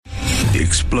The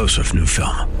explosive new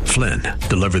film, Flynn,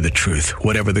 deliver the truth,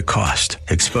 whatever the cost,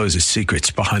 exposes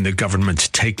secrets behind the government's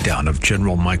takedown of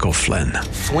General Michael Flynn.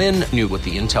 Flynn knew what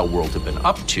the intel world had been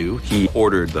up to. He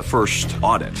ordered the first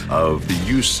audit of the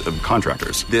use of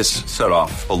contractors. This set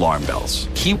off alarm bells.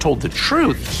 He told the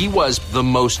truth. He was the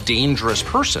most dangerous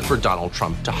person for Donald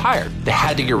Trump to hire. They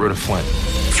had to get rid of Flynn.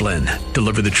 Flynn,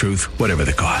 deliver the truth, whatever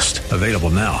the cost. Available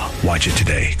now. Watch it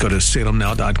today. Go to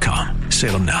salemnow.com.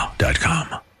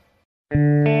 salemnow.com.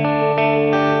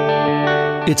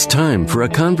 It's time for a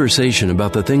conversation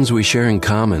about the things we share in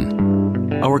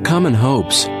common. Our common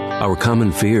hopes, our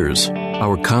common fears,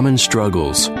 our common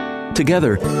struggles.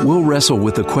 Together, we'll wrestle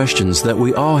with the questions that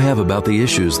we all have about the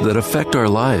issues that affect our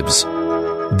lives.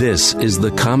 This is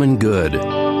The Common Good.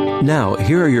 Now,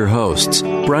 here are your hosts,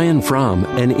 Brian Fromm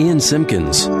and Ian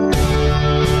Simpkins.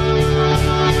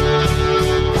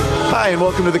 Hi, and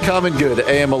welcome to The Common Good,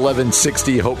 AM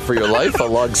 1160, Hope for Your Life.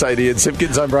 Alongside Ian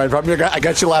Simpkins, I'm Brian Fromm. I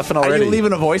got you laughing already. Are you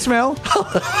leaving a voicemail?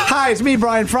 Hi, it's me,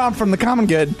 Brian Fromm from The Common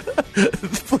Good.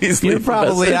 Please leave You're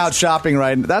probably a message. out shopping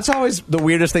right now. That's always the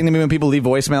weirdest thing to me when people leave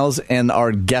voicemails and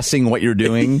are guessing what you're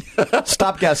doing.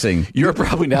 Stop guessing. You're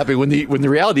probably napping when the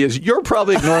reality is you're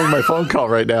probably ignoring my phone call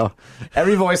right now.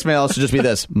 Every voicemail should just be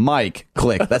this. Mike,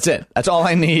 click. That's it. That's all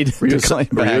I need. Were you a to call you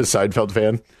back. Seinfeld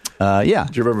fan? Yeah.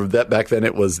 Do you remember that back then?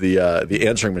 It was the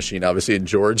answering machine, obviously, and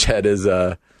George had his.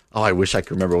 I wish I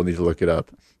could remember. We'll need to look it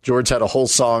up. George had a whole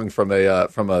song from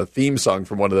a theme song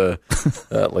from one of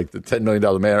the like the $10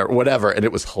 Million Man or whatever, and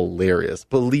it was hilarious.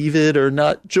 Believe it or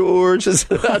not, George.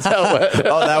 That's how it went.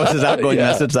 Oh, that was his outgoing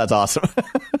message. That's awesome.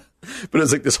 But it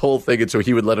was like this whole thing, and so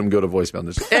he would let him go to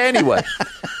voicemail. Anyway,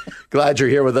 glad you're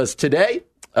here with us today.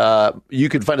 You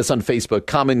can find us on Facebook,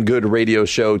 Common Good Radio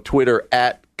Show, Twitter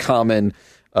at Common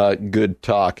Good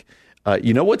Talk.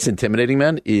 You know what's intimidating,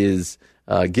 man, is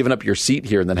giving up your seat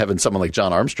here and then having someone like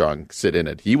John Armstrong sit in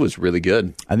it. He was really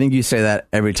good. I think you say that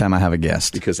every time I have a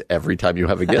guest. Because every time you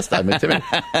have a guest, I'm intimidated.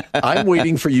 I'm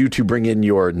waiting for you to bring in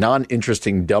your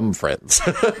non-interesting dumb friends.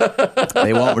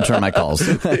 They won't return my calls.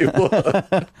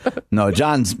 No,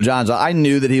 John's. I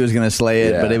knew that he was going to slay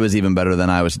it, but it was even better than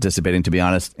I was anticipating, to be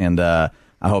honest. And I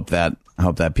hope that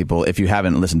people, if you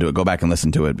haven't listened to it, go back and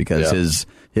listen to it because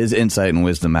his insight and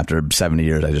wisdom after 70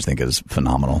 years, I just think is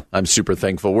phenomenal. I'm super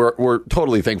thankful. We're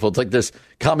totally thankful. It's like this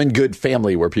common good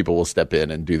family where people will step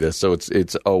in and do this. So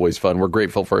it's always fun. We're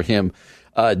grateful for him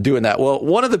doing that. Well,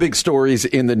 one of the big stories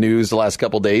in the news the last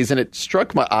couple of days, and it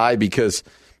struck my eye because,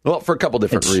 well, for a couple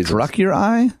different reasons. Struck your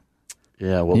eye?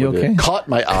 Yeah, well, you okay? Caught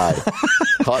my eye.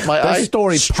 Caught my eye. That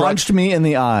story punched me in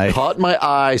the eye. Caught my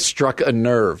eye, struck a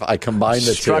nerve. I combined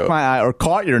the two. Struck my eye or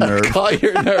caught your nerve. Caught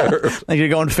your nerve. Like you're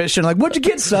going fishing, like, what'd you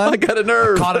get, son? I got a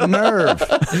nerve. I caught a nerve.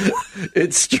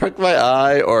 It struck my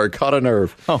eye or caught a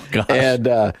nerve. Oh, gosh.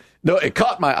 And, no, it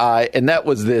caught my eye, and that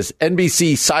was this.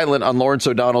 NBC silent on Lawrence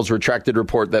O'Donnell's retracted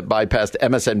report that bypassed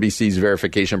MSNBC's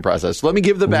verification process. Let me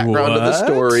give the background of the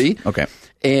story. Okay.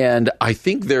 And I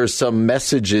think there's some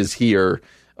messages here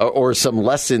or some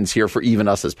lessons here for even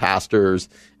us as pastors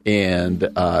and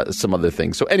some other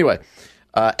things. So anyway,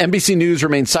 NBC News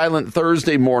remained silent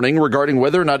Thursday morning regarding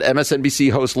whether or not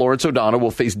MSNBC host Lawrence O'Donnell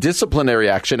will face disciplinary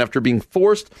action after being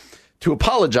forced to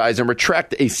apologize and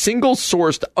retract a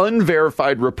single-sourced,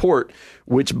 unverified report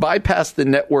which bypassed the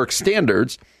network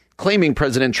standards, claiming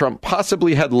President Trump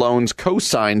possibly had loans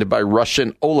co-signed by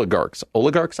Russian oligarchs.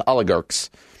 Oligarchs.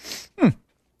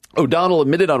 O'Donnell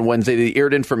admitted on Wednesday that he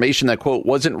aired information that, quote,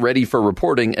 wasn't ready for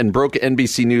reporting and broke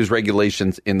NBC News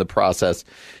regulations in the process.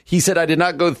 He said, I did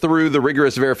not go through the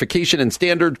rigorous verification and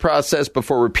standard process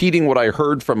before repeating what I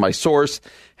heard from my source.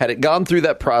 Had it gone through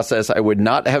that process, I would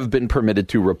not have been permitted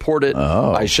to report it.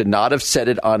 Oh. I should not have said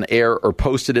it on air or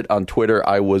posted it on Twitter.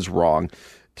 I was wrong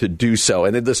to do so.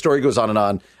 And then the story goes on and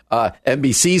on.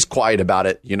 NBC's quiet about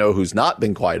it. You know who's not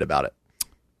been quiet about it?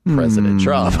 President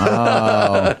Trump.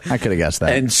 Oh, I could have guessed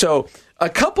that. And so a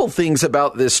couple things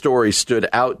about this story stood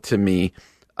out to me.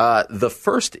 The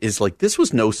first is like, this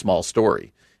was no small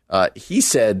story. He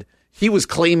said he was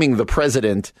claiming the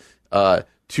president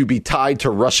to be tied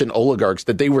to Russian oligarchs,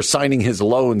 that they were signing his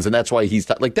loans. And that's why he's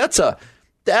like, that's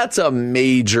a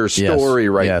major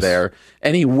story there.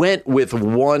 And he went with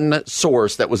one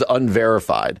source that was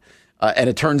unverified. And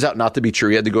it turns out not to be true.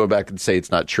 He had to go back and say it's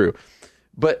not true.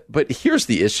 But here's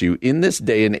the issue. In this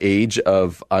day and age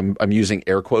of, I'm using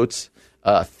air quotes,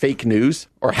 fake news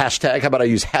or hashtag. How about I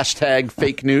use hashtag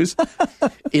fake news?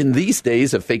 In these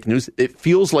days of fake news, it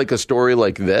feels like a story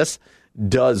like this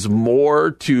does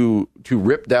more to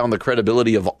rip down the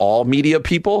credibility of all media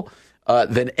people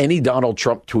than any Donald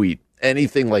Trump tweet,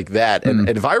 anything like that. And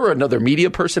if I were another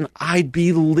media person, I'd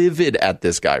be livid at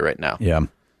this guy right now. Yeah.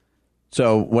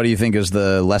 So what do you think is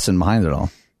the lesson behind it all?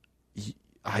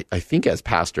 I think as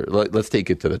pastor, let's take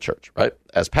it to the church, right?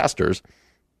 As pastors,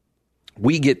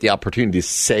 we get the opportunity to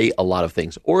say a lot of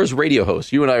things. Or as radio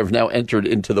hosts, you and I have now entered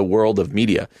into the world of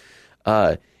media.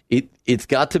 It's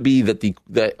got to be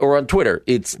that or on Twitter,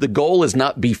 the goal is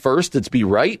not be first, it's be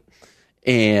right.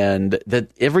 And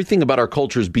that everything about our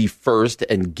culture is be first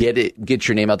and get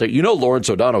your name out there.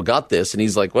 Lawrence O'Donnell got this, and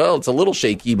he's like, well, it's a little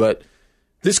shaky, but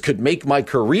this could make my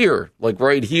career, like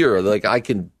right here. Like I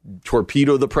can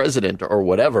torpedo the president or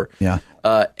whatever. Yeah.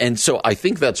 And so I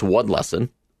think that's one lesson.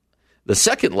 The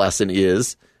second lesson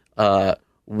is, so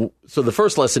the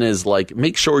first lesson is like,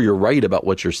 make sure you're right about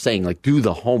what you're saying, like do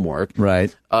the homework.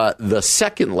 Right. The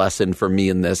second lesson for me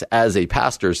in this as a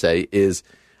pastor, is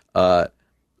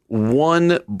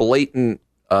one blatant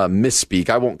misspeak.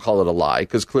 I won't call it a lie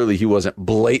because clearly he wasn't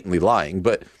blatantly lying,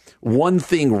 but one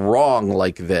thing wrong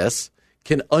like this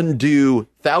can undo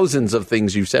thousands of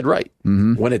things you've said right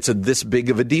when it's this big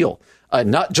of a deal.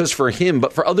 Not just for him,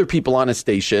 but for other people on a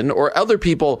station or other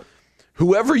people,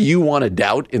 whoever you want to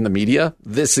doubt in the media,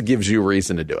 this gives you a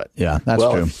reason to do it. Yeah, that's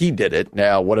true. If he did it,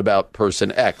 now what about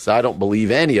person X? I don't believe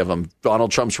any of them.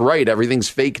 Donald Trump's right. Everything's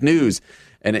fake news.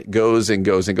 And it goes and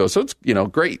goes and goes. So it's,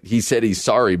 great. He said he's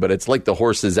sorry, but it's like the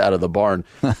horse is out of the barn.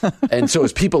 And so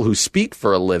as people who speak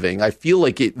for a living, I feel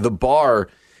like the bar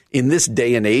in this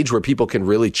day and age where people can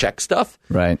really check stuff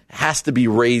has to be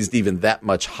raised even that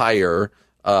much higher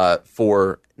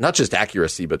for not just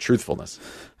accuracy, but truthfulness.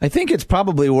 I think it's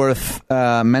probably worth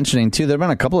mentioning, too, there have been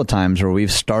a couple of times where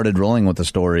we've started rolling with the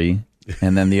story,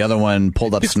 and then the other one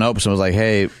pulled up Snopes and was like,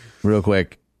 hey, real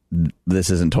quick, this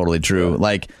isn't totally true.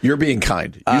 Like, you're being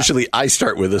kind. Usually I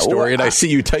start with a story and I see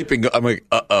you typing. I'm like,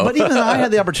 uh-oh. But even I had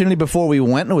the opportunity before we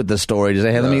went with the story to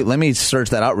say, hey, let me search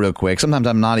that out real quick. Sometimes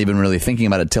I'm not even really thinking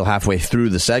about it till halfway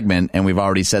through the segment and we've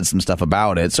already said some stuff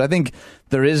about it. So I think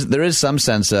there is some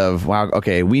sense of, wow,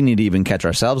 okay, we need to even catch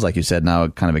ourselves, like you said, now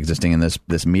kind of existing in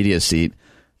this media seat.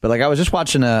 But like I was just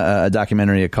watching a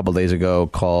documentary a couple days ago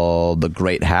called The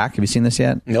Great Hack. Have you seen this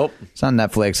yet? Nope. It's on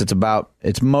Netflix.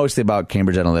 It's mostly about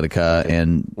Cambridge Analytica.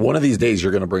 And one of these days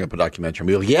you're going to bring up a documentary and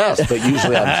be like, yes, but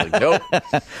usually I'm just like, nope.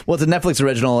 Well, it's a Netflix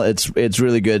original. It's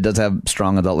really good. It does have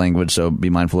strong adult language, so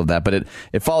be mindful of that. But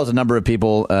it follows a number of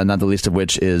people, not the least of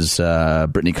which is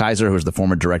Brittany Kaiser, who is the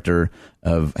former director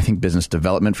of, I think, business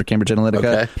development for Cambridge Analytica.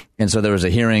 Okay. And so there was a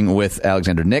hearing with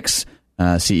Alexander Nix,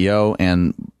 CEO,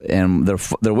 and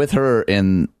they're with her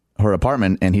in her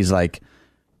apartment, and he's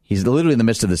literally in the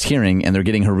midst of this hearing, and they're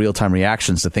getting her real-time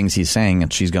reactions to things he's saying,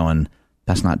 and she's going,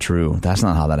 that's not true, that's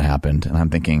not how that happened. And I'm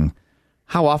thinking,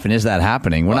 how often is that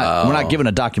happening? We're not given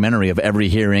a documentary of every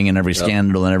hearing and every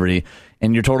scandal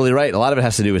and you're totally right. A lot of it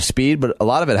has to do with speed, but a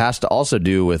lot of it has to also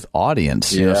do with audience.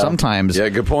 Sometimes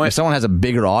good point. If someone has a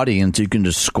bigger audience, you can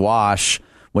just squash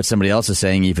what somebody else is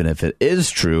saying, even if it is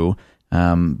true.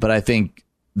 But I think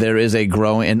there is a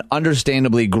growing and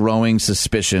understandably growing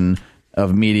suspicion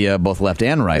of media, both left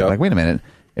and right. Yep. Like, wait a minute.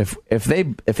 If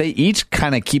they each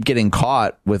kind of keep getting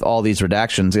caught with all these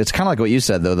redactions, it's kind of like what you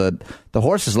said, though. The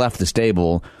horse has left the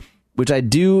stable, which I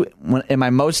do in my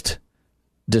most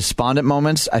despondent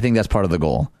moments. I think that's part of the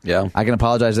goal. Yeah, I can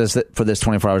apologize for this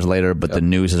 24 hours later, but the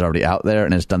news is already out there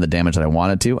and it's done the damage that I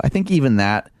wanted to. I think even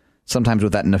that, sometimes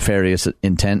with that nefarious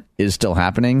intent, is still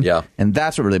happening. Yeah. And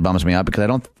that's what really bums me out, because I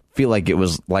don't feel like it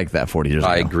was like that 40 years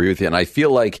ago. I agree with you. And I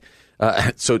feel like,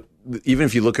 so even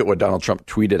if you look at what Donald Trump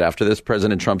tweeted after this,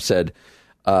 President Trump said,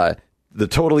 the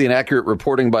totally inaccurate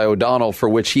reporting by O'Donnell, for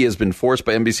which he has been forced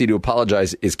by NBC to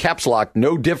apologize, is caps lock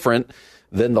no different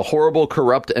than the horrible,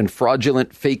 corrupt, and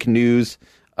fraudulent fake news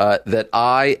that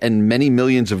I and many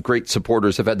millions of great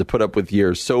supporters have had to put up with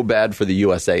years. So bad for the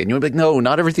USA. And you're like, no,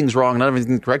 not everything's wrong, not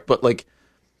everything's correct. But like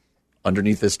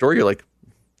underneath this story, you're like,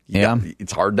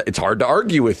 it's hard to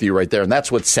argue with you right there. And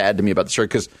that's what's sad to me about the story,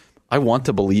 because I want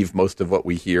to believe most of what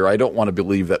we hear. I don't want to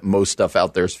believe that most stuff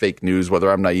out there is fake news,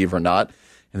 whether I'm naive or not.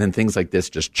 And then things like this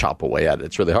just chop away at it.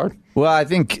 It's really hard. Well, I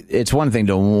think it's one thing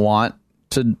to want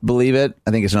to believe it.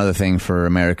 I think it's another thing for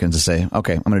Americans to say,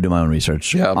 okay, I'm going to do my own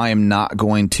research. Yeah. I am not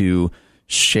going to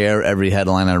share every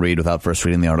headline I read without first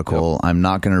reading the article. Yep. I'm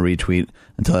not going to retweet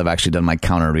until I've actually done my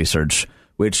counter research,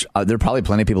 which there are probably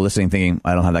plenty of people listening thinking,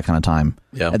 I don't have that kind of time.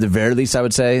 Yeah. At the very least, I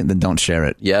would say, then don't share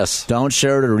it. Yes. Don't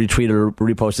share it or retweet it or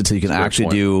repost it until you can actually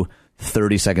do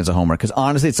 30 seconds of homework. Because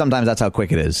honestly, sometimes that's how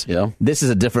quick it is. Yeah. This is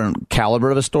a different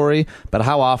caliber of a story, but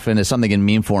how often is something in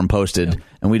meme form posted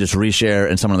and we just reshare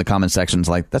and someone in the comment section is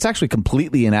like, that's actually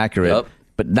completely inaccurate. Yep.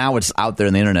 But now it's out there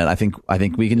in the internet. I think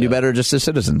we can do better just as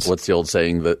citizens. What's the old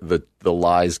saying that the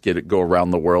lies go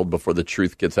around the world before the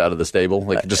truth gets out of the stable?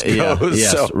 Like it just goes.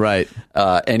 Yes, so, right.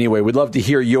 Anyway, we'd love to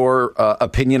hear your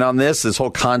opinion on this whole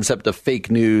concept of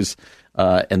fake news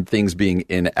and things being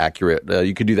inaccurate.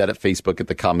 You can do that at Facebook at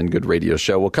the Common Good Radio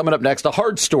Show. Well, coming up next, a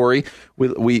hard story.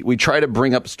 We try to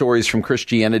bring up stories from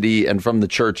Christianity and from the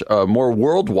church more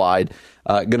worldwide.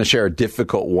 Going to share a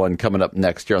difficult one coming up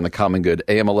next here on the Common Good,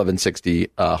 AM 1160,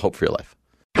 Hope for Your Life.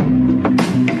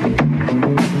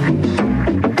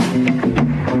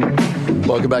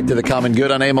 Welcome back to the Common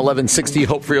Good on AM 1160,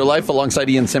 Hope for Your Life. Alongside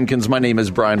Ian Simpkins, my name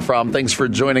is Brian Fromm. Thanks for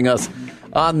joining us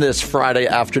on this Friday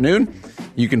afternoon.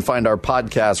 You can find our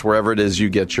podcast wherever it is you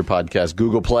get your podcast.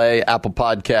 Google Play, Apple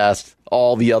Podcast,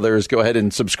 all the others. Go ahead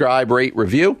and subscribe, rate,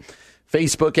 review.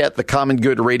 Facebook at The Common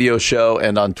Good Radio Show,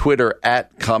 and on Twitter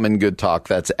at Common Good Talk.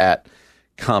 That's at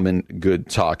Common Good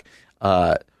Talk.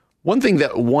 One of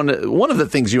the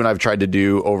things you and I have tried to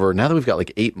do over, now that we've got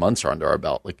like 8 months under our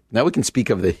belt, like now we can speak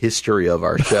of the history of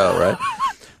our show, right?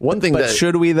 One thing but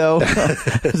should we, though?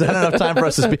 Is that enough time for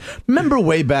us to speak? Remember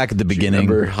way back at the beginning?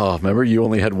 Remember you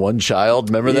only had one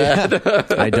child? Remember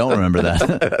that? I don't remember that.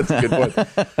 That's a good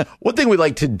one. One thing we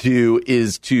like to do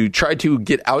is to try to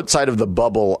get outside of the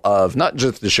bubble of not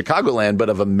just the Chicagoland, but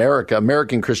of America,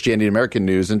 American Christianity, American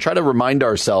news, and try to remind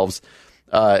ourselves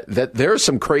that there's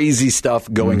some crazy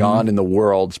stuff going on in the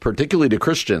world, particularly to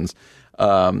Christians,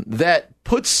 that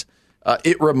puts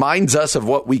it reminds us of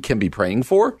what we can be praying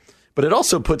for. But it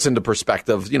also puts into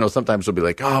perspective, sometimes we'll be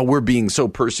like, oh, we're being so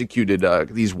persecuted,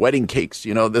 these wedding cakes,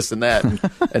 this and that.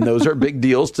 And those are big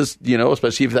deals to,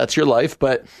 especially if that's your life.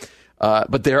 But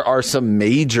there are some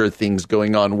major things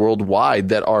going on worldwide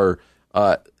that are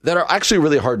actually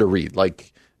really hard to read.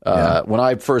 Like when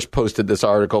I first posted this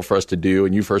article for us to do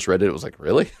and you first read it, it was like,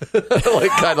 really?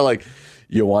 like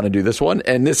you want to do this one?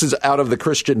 And this is out of the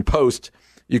Christian Post.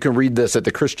 You can read this at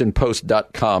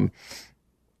thechristianpost.com.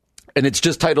 And it's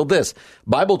just titled this: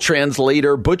 Bible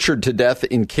translator butchered to death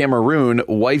in Cameroon,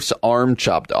 wife's arm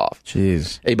chopped off.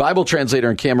 Jeez. A Bible translator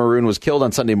in Cameroon was killed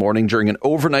on Sunday morning during an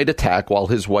overnight attack while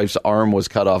his wife's arm was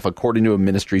cut off, according to a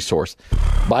ministry source.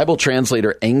 Bible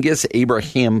translator Angus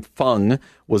Abraham Fung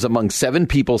was among 7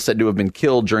 people said to have been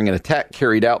killed during an attack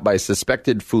carried out by a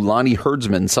suspected Fulani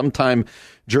herdsman sometime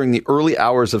during the early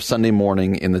hours of Sunday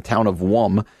morning in the town of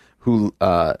Wom, who,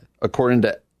 according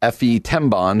to Effie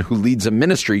Tembon, who leads a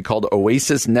ministry called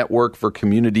Oasis Network for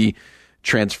Community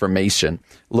Transformation.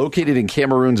 Located in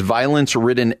Cameroon's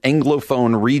violence-ridden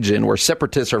Anglophone region where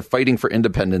separatists are fighting for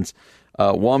independence,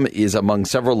 Wom is among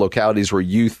several localities where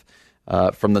youth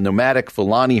from the nomadic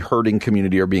Fulani herding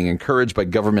community are being encouraged by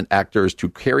government actors to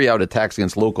carry out attacks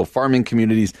against local farming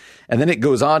communities. And then it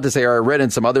goes on to say, I read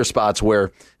in some other spots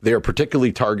where they are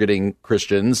particularly targeting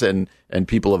Christians and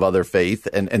people of other faith.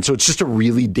 And so it's just a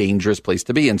really dangerous place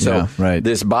to be. And so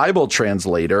this Bible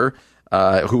translator,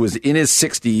 who was in his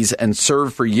 60s and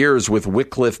served for years with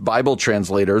Wycliffe Bible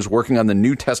translators working on the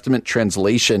New Testament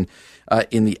translation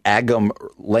in the Agam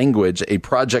language, a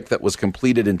project that was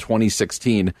completed in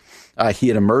 2016. He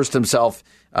had immersed himself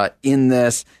in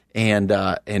this,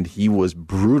 and he was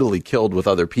brutally killed with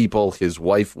other people. His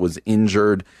wife was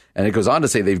injured, and it goes on to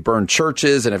say they've burned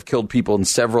churches and have killed people in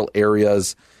several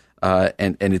areas,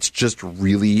 and it's just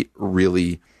really,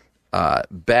 really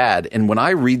bad. And when I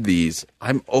read these,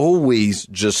 I'm always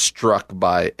just struck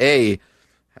by I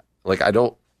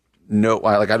don't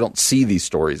see these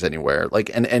stories anywhere.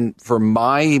 And for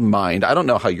my mind, I don't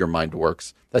know how your mind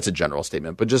works. That's a general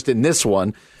statement, but just in this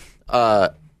one,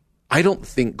 I don't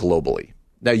think globally.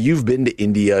 Now, you've been to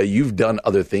India, you've done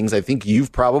other things. I think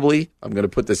you've probably, I'm going to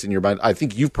put this in your mind, I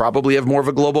think you probably have more of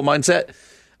a global mindset.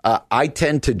 I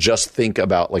tend to just think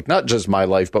about, not just my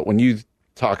life, but when you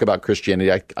talk about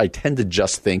Christianity, I tend to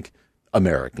just think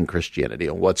American Christianity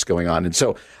and what's going on. And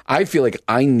so I feel like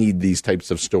I need these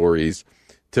types of stories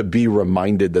to be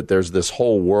reminded that there's this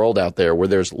whole world out there where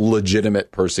there's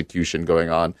legitimate persecution going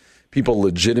on, people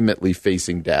legitimately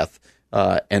facing death.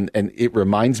 And it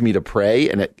reminds me to pray,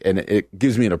 and it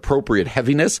gives me an appropriate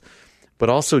heaviness, but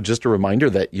also just a reminder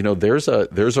that, there's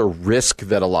a risk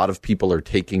that a lot of people are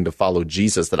taking to follow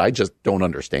Jesus that I just don't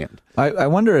understand. I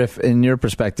wonder if, in your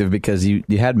perspective, because you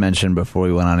had mentioned before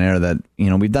we went on air that,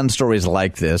 we've done stories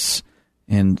like this,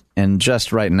 and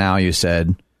just right now you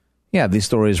said, yeah, these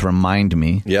stories remind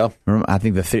me. Yeah. I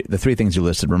think the three things you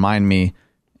listed remind me,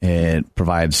 it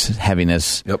provides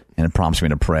heaviness, and it prompts me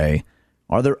to pray.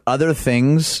 Are there other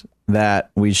things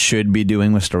that we should be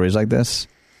doing with stories like this?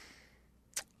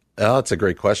 Oh, that's a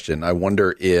great question. I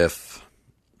wonder if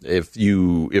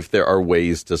there are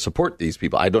ways to support these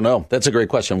people. I don't know. That's a great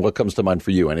question. What comes to mind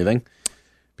for you? Anything?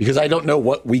 because I don't know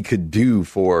what we could do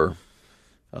for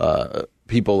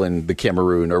people in the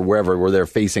Cameroon or wherever where they're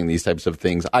facing these types of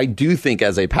things. I do think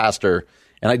as a pastor,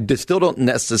 and I still don't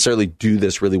necessarily do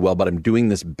this really well, but I'm doing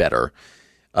this better.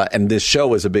 And this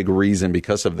show is a big reason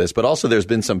because of this. But also there's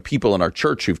been some people in our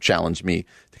church who've challenged me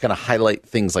to kind of highlight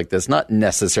things like this, not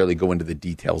necessarily go into the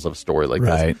details of a story like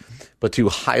this, but to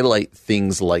highlight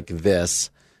things like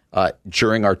this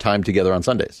during our time together on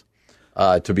Sundays.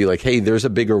 To be like, hey, there's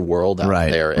a bigger world out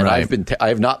there. And I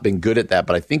have not been good at that,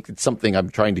 but I think it's something I'm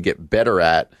trying to get better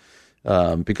at.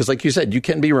 Because like you said, you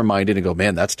can be reminded and go,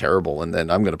 man, that's terrible. And then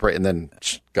I'm going to pray and then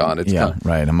gone. It's gone.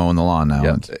 Right. I'm mowing the lawn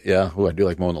now. Yeah. Ooh, I do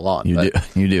like mowing the lawn.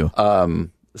 You do.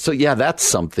 So yeah, that's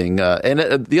something.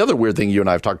 And the other weird thing you and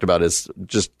I have talked about is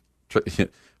just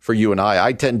for you and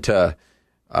I tend to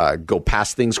go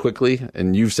past things quickly.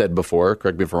 And you've said before,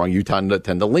 correct me if I'm wrong, you tend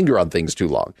to linger on things too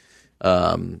long.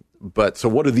 But so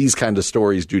what do these kind of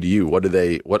stories do to you?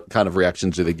 What kind of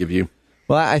reactions do they give you?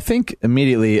 Well, I think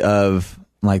immediately of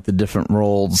like the different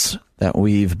roles that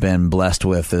we've been blessed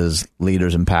with as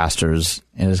leaders and pastors,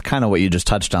 and it's kind of what you just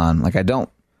touched on. Like, I don't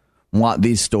want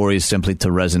these stories simply to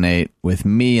resonate with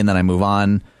me and then I move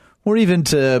on, or even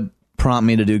to prompt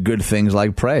me to do good things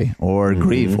like pray or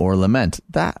grieve or lament.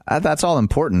 That's all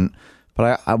important.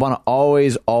 But I want to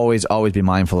always be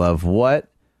mindful of what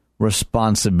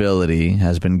responsibility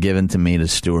has been given to me to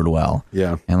steward well.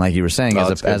 Yeah. And like you were saying,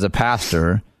 as a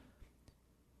pastor,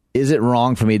 is it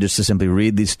wrong for me just to simply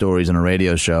read these stories on a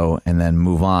radio show and then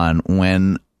move on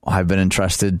when I've been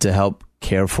entrusted to help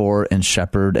care for and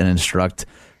shepherd and instruct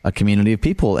a community of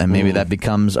people? And maybe that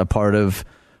becomes a part of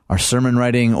our sermon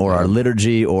writing or our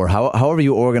liturgy or however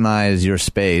you organize your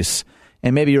space.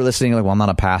 And maybe you're listening like, well, I'm not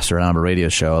a pastor and I'm on a radio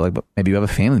show. Like, but maybe you have a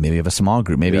family, maybe you have a small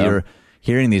group, maybe you're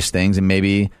hearing these things, and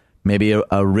maybe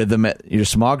a rhythm at your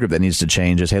small group that needs to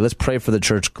change is, hey, let's pray for the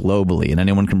church globally. And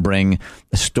anyone can bring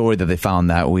a story that they found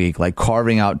that week, like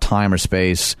carving out time or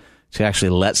space to actually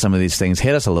let some of these things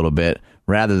hit us a little bit,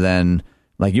 rather than,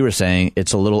 like you were saying,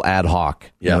 it's a little ad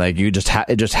hoc. Yeah. Like it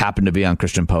just happened to be on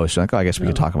Christian Post. You're like, oh, I guess we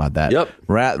could talk about that. Yep.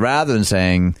 Rather than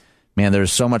saying, man,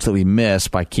 there's so much that we miss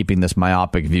by keeping this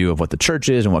myopic view of what the church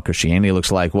is and what Christianity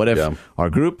looks like. What if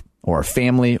our group or our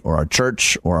family or our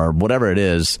church or our whatever it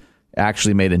is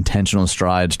actually made intentional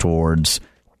strides towards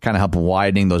kind of help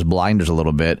widening those blinders a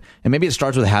little bit? And maybe it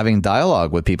starts with having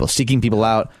dialogue with people, seeking people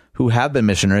out who have been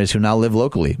missionaries who now live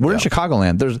locally. We're in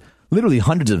Chicagoland. There's literally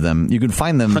hundreds of them. You can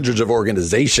find them. Hundreds of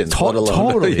organizations.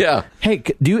 Totally. Yeah. Hey,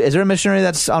 is there a missionary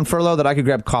that's on furlough that I could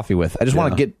grab coffee with? I just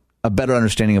want to get a better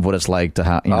understanding of what it's like to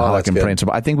how I can pray and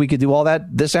support. I think we could do all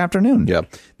that this afternoon. Yeah.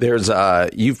 There's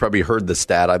you've probably heard the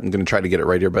stat. I'm going to try to get it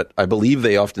right here, but I believe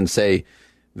they often say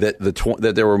that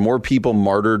that there were more people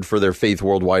martyred for their faith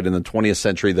worldwide in the 20th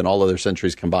century than all other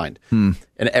centuries combined. And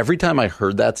every time I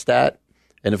heard that stat,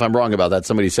 and if I'm wrong about that,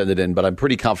 somebody send it in, but I'm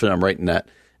pretty confident I'm right in that.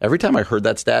 Every time I heard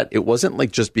that stat, it wasn't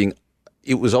like just being,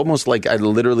 it was almost like I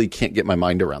literally can't get my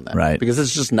mind around that. Right. Because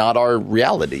it's just not our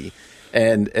reality.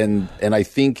 And I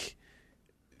think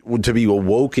to be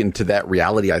awoken to that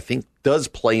reality, I think does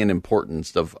play an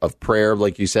importance of prayer,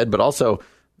 like you said, but also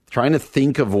trying to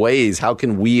think of ways, how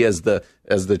can we as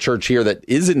the church here that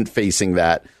isn't facing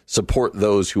that support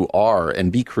those who are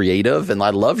and be creative? And I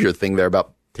love your thing there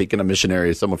about taking a missionary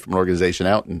or someone from an organization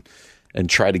out and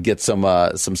try to get some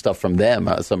stuff from them,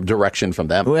 some direction from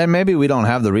them. Well, and maybe we don't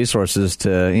have the resources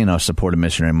to, support a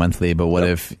missionary monthly, but what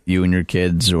if you and your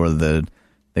kids or the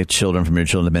children from your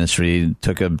children's ministry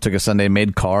took a Sunday and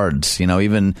made cards,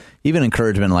 even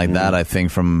encouragement like that, I think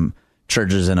from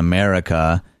churches in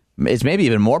America. It's maybe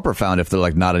even more profound if they're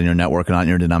like not in your network or not in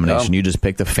your denomination. You just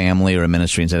picked a family or a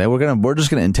ministry and said, hey, we're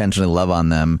just going to intentionally love on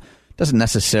them. Doesn't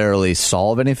necessarily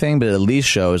solve anything, but it at least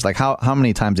shows like how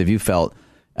many times have you felt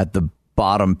at the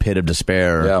bottom pit of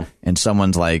despair and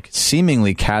someone's like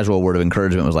seemingly casual word of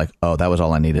encouragement was like, oh, that was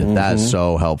all I needed. That's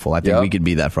so helpful. I think we could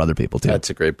be that for other people too. That's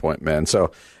a great point, man.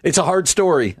 So it's a hard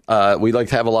story. We like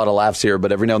to have a lot of laughs here,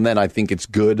 but every now and then I think it's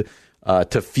good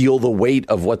to feel the weight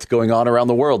of what's going on around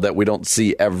the world that we don't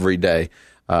see every day.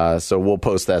 So we'll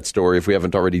post that story if we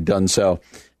haven't already done so,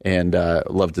 and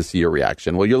love to see your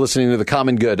reaction. Well, you're listening to The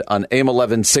Common Good on AM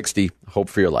 1160. Hope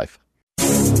for your life.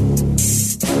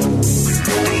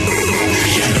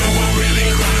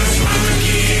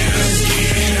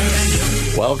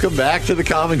 Welcome back to The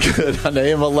Common Good on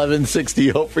AM 1160.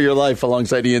 Hope for your life.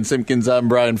 Alongside Ian Simpkins, I'm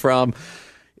Brian Fromm.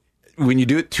 when you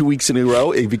do it 2 weeks in a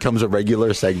row, it becomes a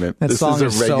regular segment. That song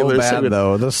is so bad,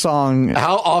 though. The song...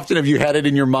 How often have you had it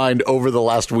in your mind over the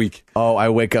last week? Oh, I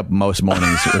wake up most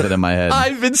mornings with it in my head.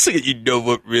 I've been singing, you know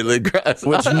what really grabs.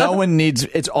 Which no one needs.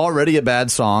 It's already a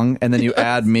bad song, and then you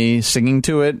add me singing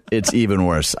to it, it's even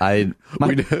worse.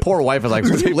 My poor wife is like,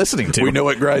 what are you listening to? We know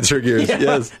what grinds her gears.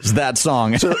 Yes. It's that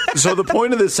song. So the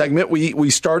point of this segment, we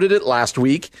started it last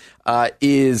week,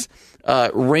 is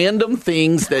random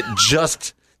things that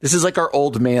just... This is like our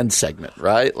old man segment,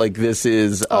 right? Like this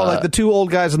is... like the two old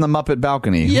guys on the Muppet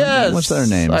balcony. Yes. What's their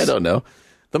names? I don't know.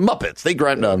 The Muppets. They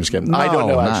grind... No, I'm just kidding. I don't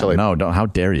know, actually. No, don't. How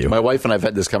dare you? My wife and I have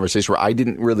had this conversation where I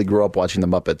didn't really grow up watching the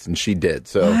Muppets, and she did.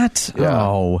 So, what? Yeah.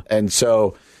 Oh. And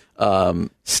so...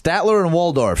 Statler and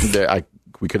Waldorf.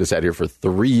 We could have sat here for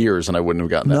 3 years and I wouldn't have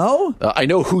gotten that. No? I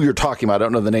know who you're talking about. I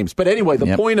don't know the names. But anyway,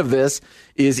 the point of this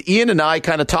is Ian and I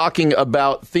kind of talking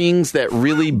about things that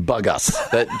really bug us,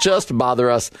 that just bother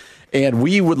us. And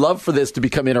we would love for this to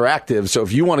become interactive. So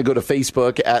if you want to go to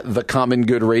Facebook at The Common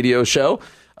Good Radio Show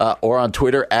or on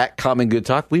Twitter at Common Good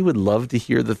Talk, we would love to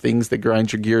hear the things that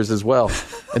grind your gears as well.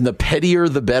 And the pettier,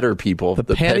 the better, people. The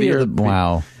pettier,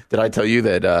 wow. Did I tell you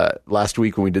that last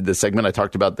week when we did this segment, I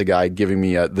talked about the guy giving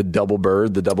me the double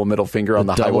bird, the double middle finger on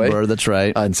the highway? Double bird, that's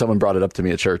right. And someone brought it up to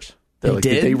me at church. They're like,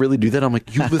 did they really do that? I'm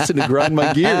like, you listen to Grind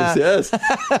My Gears. Yes.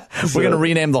 We're going to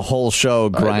rename the whole show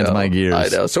Grind My Gears. I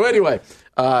know. So anyway,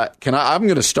 I'm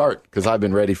going to start because I've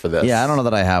been ready for this. Yeah, I don't know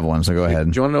that I have one, so go ahead.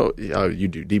 Do you want to know? Oh, you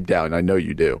do. Deep down, I know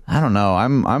you do. I don't know.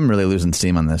 I'm really losing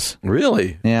steam on this.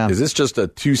 Really? Yeah. Is this just a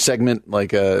 2-segment,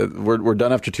 like we're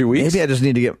done after 2 weeks? Maybe I just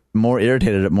need to get more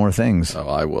irritated at more things. Oh,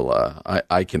 I will.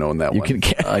 I can own that one. You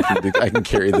can. I can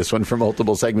carry this one for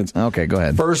multiple segments. Okay, go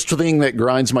ahead. First thing that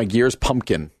grinds my gears,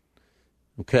 pumpkin.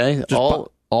 Okay?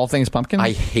 All things pumpkin?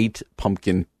 I hate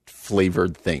pumpkin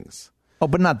flavored things. Oh,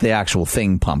 but not the actual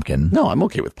thing pumpkin. No, I'm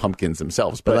okay with pumpkins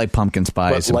themselves. But like pumpkin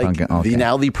spice and like pumpkin.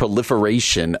 Okay. the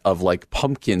proliferation of like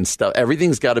pumpkin stuff.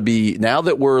 Everything's got to be, now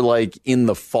that we're like in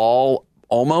the fall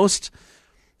almost,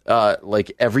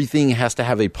 like everything has to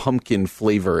have a pumpkin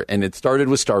flavor. And it started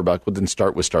with Starbucks. Well, didn't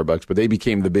start with Starbucks, but they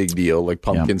became the big deal. Like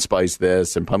pumpkin spice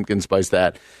this and pumpkin spice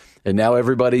that. And now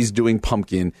everybody's doing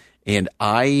pumpkin. And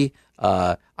I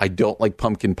don't like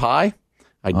pumpkin pie.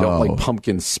 I don't like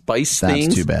pumpkin spice things.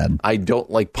 That's too bad. I don't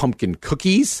like pumpkin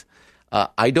cookies.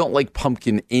 I don't like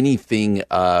pumpkin anything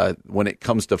when it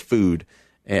comes to food.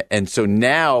 And so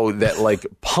now that like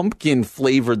pumpkin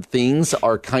flavored things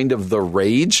are kind of the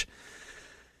rage,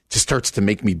 just starts to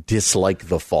make me dislike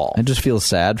the fall. I just feel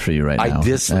sad for you right now.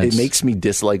 It makes me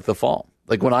dislike the fall.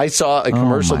 Like when I saw a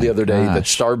commercial the other day that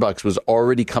Starbucks was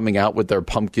already coming out with their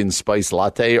pumpkin spice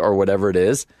latte or whatever it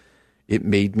is, it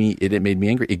made me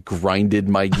angry. It grinded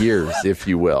my gears, if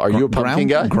you will. Are you a pumpkin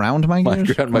guy? Ground my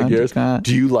gears? Ground my gears.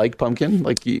 Do you like pumpkin?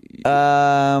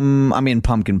 I mean,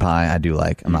 pumpkin pie I do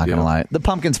like. I'm not going to lie. The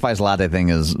pumpkin spice latte thing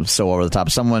is so over the top.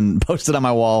 Someone posted on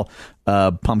my wall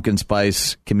pumpkin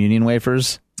spice communion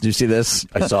wafers. Did you see this?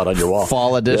 I saw it on your wall.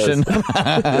 Fall edition. Yes.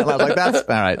 I was like, that's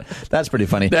all right. That's pretty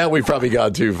funny. Now we've probably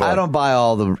gone too far. I don't buy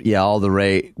all the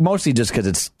Ray, mostly just because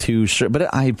it's too short.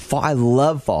 But I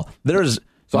love fall.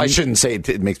 So I shouldn't say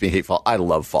it makes me hate fall. I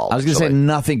love fall. I was going to say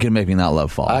nothing can make me not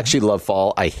love fall. I actually love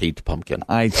fall. I hate pumpkin.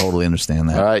 I totally understand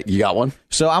that. All right. You got one?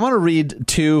 So I'm going to read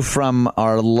 2 from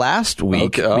our last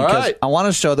week. Okay, because I want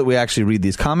to show that we actually read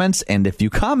these comments. And if you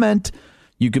comment,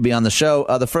 you could be on the show.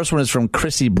 The first one is from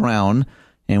Chrissy Brown.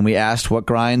 And we asked, what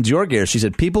grinds your gears? She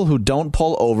said, people who don't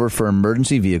pull over for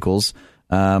emergency vehicles.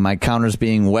 My counters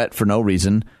being wet for no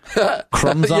reason.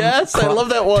 Crumbs on yes, I love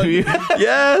that one.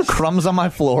 Yes. Crumbs on my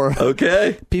floor.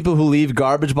 Okay. People who leave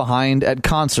garbage behind at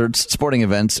concerts, sporting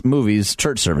events, movies,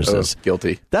 church services.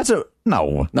 Guilty.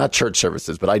 No. Not church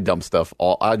services, but I dump stuff.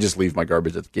 I just leave my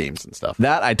garbage at games and stuff.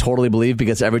 That I totally believe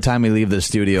because every time we leave the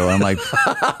studio, I'm like,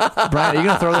 Brian, are you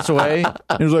going to throw this away?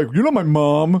 And he's like, you're not my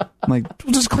mom. I'm like,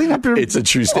 well, just clean up your It's a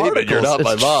true statement. You're not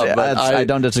my mom. But I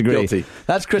don't disagree. Guilty.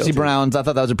 That's Chrissy Brown's. I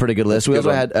thought that was a pretty good list. We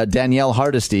also had Danielle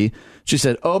Hardesty. She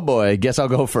said, oh boy, guess I'll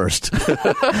go first.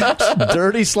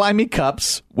 Dirty, slimy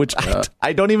cups, which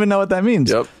I don't even know what that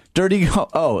means. Yep.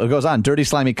 It goes on. Dirty,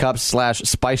 slimy cups /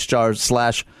 spice jars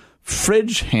 /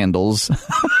 fridge handles.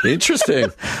 Interesting.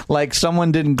 Like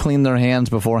someone didn't clean their hands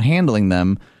before handling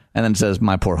them. And then it says,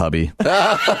 my poor hubby.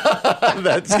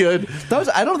 That's good.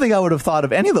 I don't think I would have thought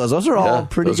of any of those. Those are all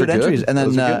pretty good entries. And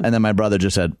then my brother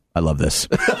just said, I love this.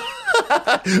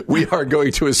 We are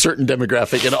going to a certain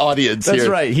demographic and audience here. That's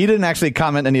right. He didn't actually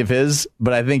comment any of his,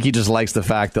 but I think he just likes the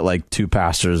fact that like 2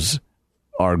 pastors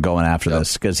are going after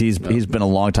this because he's been a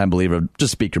long time believer of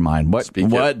just speak your mind. What's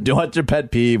your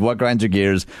pet peeve? What grinds your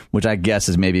gears? Which I guess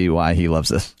is maybe why he loves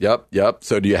this. Yep.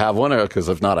 So do you have one? Because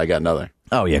if not, I got another.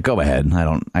 Oh yeah, go ahead.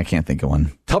 I can't think of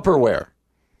one. Tupperware.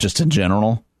 Just in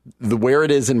general? Where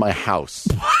it is in my house.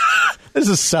 This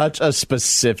is such a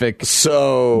specific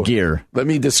gear. Let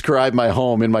me describe my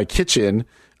home. In my kitchen,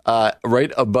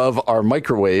 right above our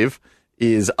microwave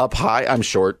is up high. I'm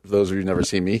short, for those of you who've never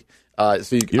seen me.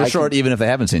 So you're short even if they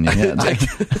haven't seen you. Yeah,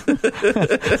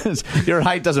 your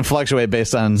height doesn't fluctuate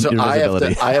based on your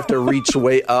visibility. I have to reach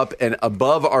way up, and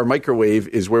above our microwave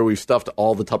is where we've stuffed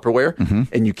all the Tupperware,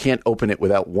 and you can't open it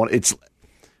without one. It's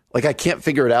like I can't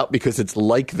figure it out because it's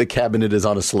like the cabinet is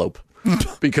on a slope.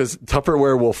 Because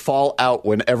Tupperware will fall out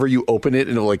whenever you open it,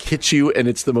 and it'll like hit you, and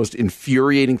it's the most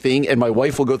infuriating thing. And my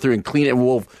wife will go through and clean it, and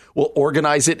we'll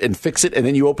organize it and fix it, and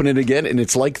then you open it again, and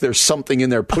it's like there's something in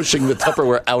there pushing the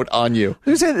Tupperware out on you.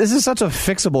 This is such a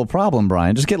fixable problem,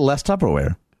 Brian. Just get less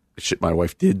Tupperware. Shit, my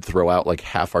wife did throw out like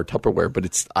half our Tupperware,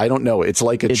 but I don't know. It's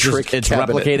like a trick. It's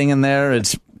cabinet. Replicating in there.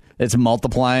 It's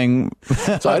multiplying.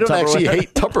 So I don't actually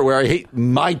hate Tupperware. I hate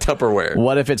my Tupperware.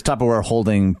 What if it's Tupperware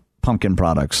holding pumpkin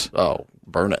products? Oh,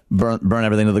 burn it. Burn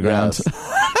everything to the ground.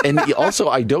 Yes. And also,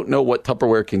 I don't know what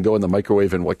Tupperware can go in the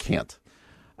microwave and what can't.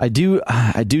 I do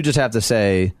just have to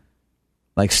say,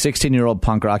 like 16-year-old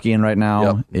punk rock Ian right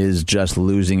now is just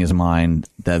losing his mind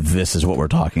that this is what we're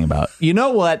talking about. You know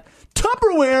what?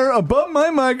 Tupperware above my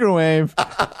microwave.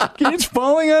 It's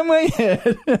falling on my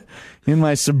head in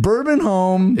my suburban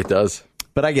home. It does.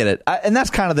 But I get it. And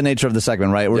that's kind of the nature of the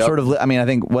segment, right? We're sort of, I mean, I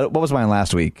think, what was mine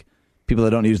last week? People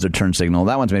that don't use their turn signal.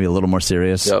 That one's maybe a little more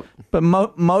serious. Yep. But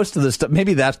most of the stuff,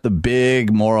 maybe that's the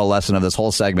big moral lesson of this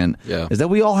whole segment, is that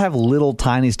we all have little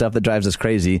tiny stuff that drives us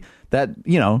crazy that,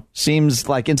 seems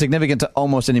like insignificant to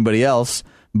almost anybody else.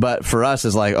 But for us,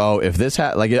 is like, oh, if this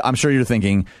I'm sure you're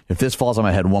thinking, if this falls on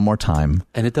my head one more time,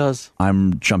 and it does,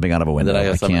 I'm jumping out of a window.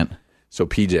 I can't. So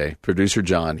PJ, producer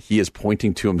John, he is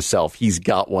pointing to himself. He's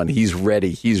got one. He's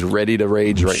ready. He's ready to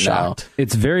rage now.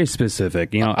 It's very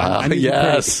specific.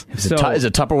 Yes. Is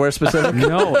it Tupperware specific?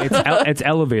 No, it's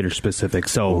elevator specific.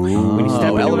 So when you step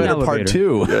into an elevator, part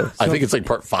 2. Yeah. So I think it's like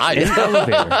part 5. In the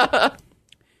elevator.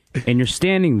 And you're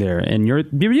standing there, and you're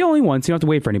the only one, so you don't have to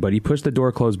wait for anybody. You push the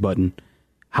door close button.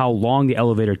 How long the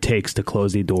elevator takes to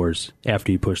close the doors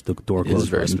after you push the door close button. It's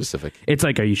very specific. It's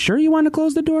like, are you sure you want to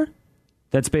close the door?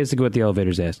 That's basically what the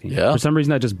elevator's asking. Yeah. For some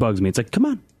reason, that just bugs me. It's like, come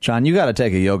on. John, you got to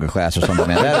take a yoga class or something,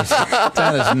 man.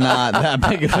 That is not that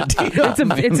big of a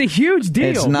deal. It's a huge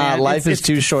deal. It's not. Man. Life is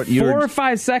too short. 4 or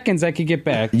 5 seconds, I could get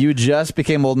back. You just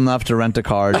became old enough to rent a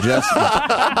car. Just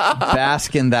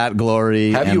bask in that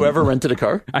glory. Have you ever rented a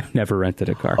car? I've never rented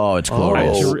a car. Oh, it's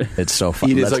glorious. It's so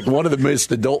fun. It is like one of the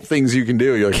most adult things you can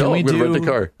do. You're like, I'm going to rent a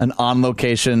car. An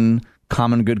on-location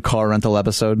common good car rental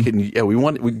episode? We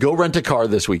go rent a car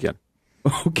this weekend.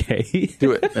 Okay.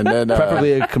 Do it. And then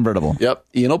preferably a convertible. Yep.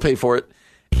 Ian will pay for it.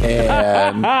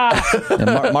 And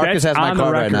Marcus has my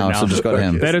car right now, so just go to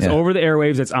him. That is over the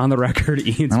airwaves. That's on the record.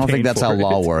 Ian's I don't think that's how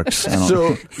law works.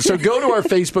 So go to our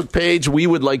Facebook page. We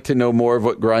would like to know more of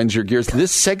what grinds your gears.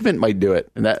 This segment might do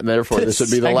it, and therefore this would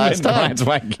be the last time.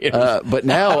 But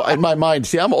now, in my mind,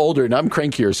 see, I'm older and I'm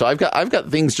crankier, so I've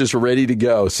got things just ready to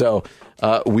go. So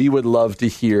we would love to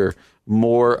hear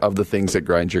more of the things that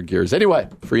grind your gears. Anyway,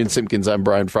 for Ian Simpkins, I'm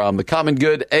Brian Fromm. The Common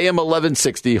Good, AM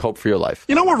 1160, Hope for Your Life.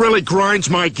 You know what really grinds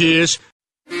my gears?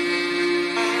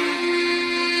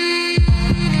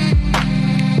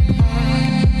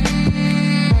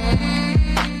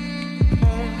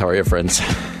 How are you, friends?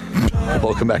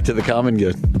 Welcome back to The Common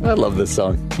Good. I love this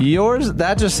song.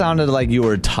 That just sounded like you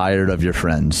were tired of your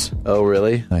friends. Oh,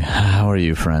 really? Like, how are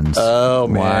you, friends? Oh,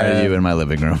 man. Why are you in my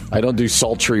living room? I don't do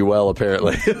sultry well,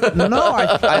 apparently. No,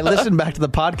 I listened back to the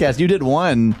podcast. You did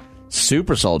one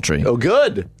super sultry. Oh,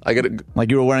 good. I got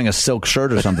like you were wearing a silk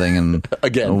shirt or something, and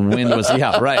again, the wind was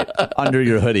right under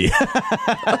your hoodie.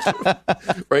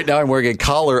 Right now, I'm wearing a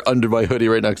collar under my hoodie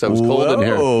right now because I was cold in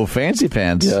here. Oh, fancy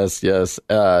pants! Yes.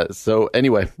 So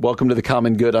anyway, welcome to The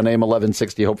Common Good on AM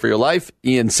 1160. Hope for Your Life.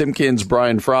 Ian Simpkins,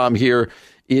 Brian Fromm here.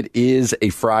 It is a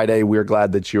Friday. We're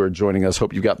glad that you are joining us.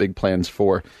 Hope you've got big plans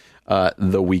for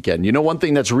the weekend. You know, one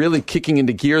thing that's really kicking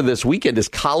into gear this weekend is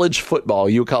college football. Are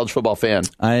you a college football fan?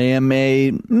 I am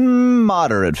a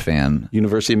moderate fan.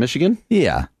 University of Michigan?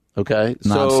 Yeah. Okay.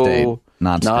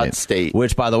 Not state.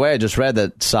 Which, by the way, I just read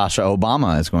that Sasha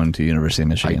Obama is going to University of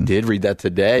Michigan. I did read that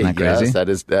today. Isn't that crazy?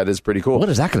 Yes, that is pretty cool. What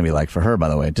is that going to be like for her, by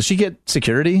the way? Does she get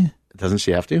security? Doesn't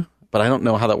she have to? But I don't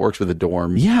know how that works with the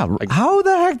dorm. Yeah, how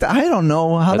the heck? I don't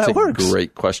know how that works. That's a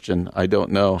great question. I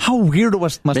don't know. How weird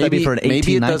must that be for an 18, 19-year-old?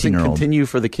 Maybe it doesn't continue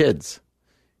for the kids.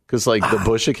 Because like the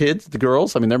Busha kids, the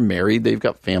girls, I mean, they're married. They've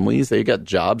got families. They got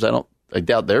jobs. I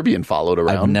doubt they're being followed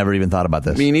around. I've never even thought about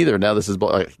this. Me neither. Now this is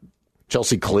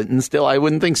Chelsea Clinton still. I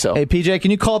wouldn't think so. Hey, PJ, can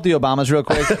you call up the Obamas real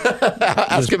quick?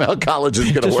 Ask him how college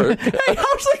is going to work. Hey,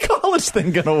 how's the college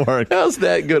thing going to work? How's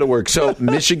that going to work? So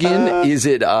Michigan, is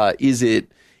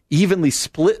it evenly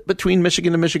split between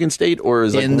Michigan and Michigan State, or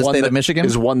is in the state of Michigan?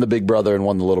 Is one the big brother and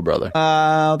one the little brother?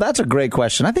 That's a great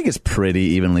question. I think it's pretty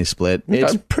evenly split. Okay.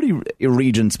 It's pretty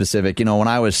region specific. You know, when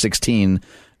I was 16,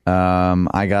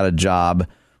 I got a job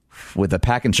with a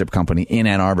pack and ship company in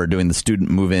Ann Arbor doing the student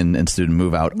move in and student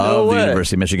move out of the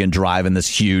University of Michigan, driving this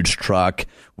huge truck,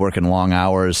 working long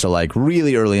hours. So like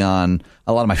really early on,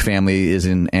 a lot of my family is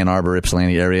in Ann Arbor,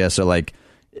 Ypsilanti area. So like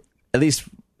at least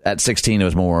at 16, it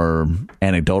was more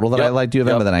anecdotal that I liked U of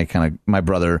M, but then my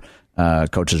brother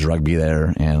coaches rugby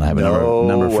there, and I have a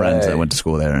number of friends that went to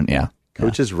school there, and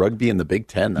coaches rugby in the Big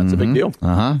Ten. That's a big deal.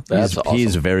 That's awesome.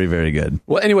 He's very, very good.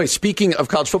 Well, anyway, speaking of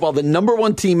college football, the number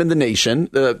one team in the nation,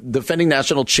 the defending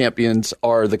national champions,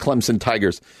 are the Clemson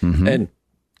Tigers. And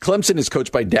Clemson is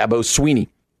coached by Dabo Swinney.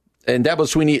 And Dabo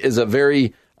Swinney is a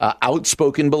very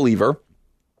outspoken believer.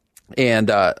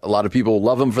 And a lot of people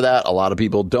love him for that. A lot of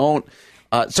people don't.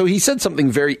 So he said something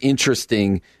very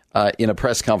interesting in a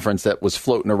press conference that was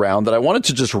floating around that I wanted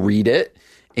to just read it.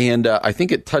 And I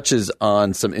think it touches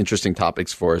on some interesting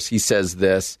topics for us. He says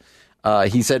this.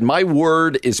 He said, "My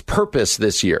word is purpose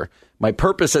this year. My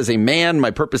purpose as a man,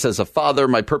 my purpose as a father,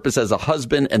 my purpose as a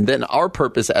husband, and then our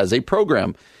purpose as a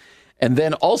program. And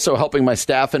then also helping my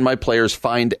staff and my players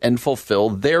find and fulfill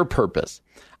their purpose.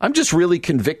 I'm just really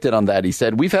convicted on that," he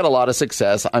said. "We've had a lot of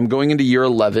success. I'm going into year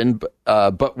 11,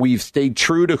 but we've stayed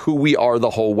true to who we are the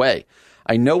whole way.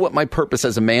 I know what my purpose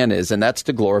as a man is, and that's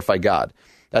to glorify God.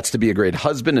 That's to be a great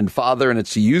husband and father, and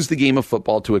it's to use the game of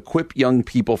football to equip young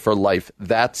people for life.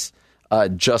 That's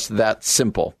just that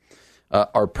simple.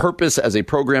 Our purpose as a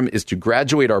program is to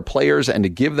graduate our players and to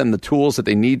give them the tools that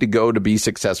they need to go to be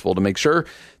successful, to make sure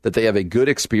that they have a good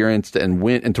experience and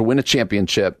to win a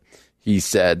championship," he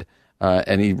said.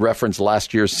 And he referenced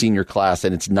last year's senior class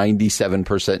and its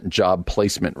 97% job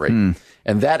placement rate.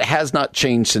 And that has not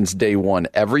changed since day one.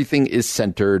 Everything is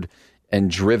centered and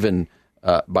driven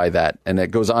by that. And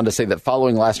it goes on to say that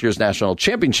following last year's national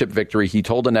championship victory, he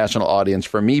told a national audience,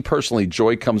 "For me personally,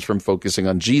 joy comes from focusing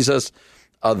on Jesus,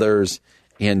 others,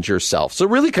 and yourself." So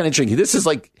really kind of interesting. This is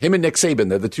like him and Nick Saban.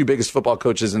 They're the two biggest football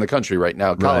coaches in the country right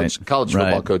now, college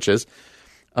football coaches.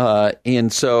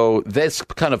 And so this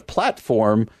kind of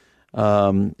platform,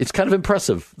 it's kind of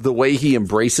impressive the way he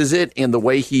embraces it and the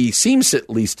way he seems at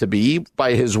least to be,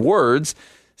 by his words,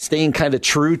 staying kind of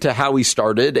true to how he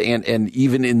started and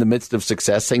even in the midst of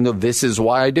success saying, "No, this is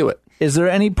why I do it." Is there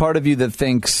any part of you that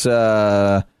thinks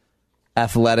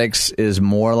athletics is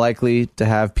more likely to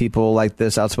have people like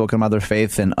this outspoken about their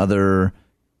faith than other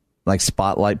like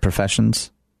spotlight professions?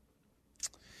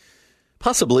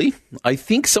 Possibly. I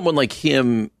think someone like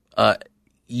him,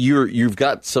 you've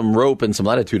got some rope and some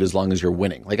latitude as long as you're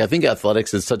winning. Like, I think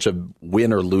athletics is such a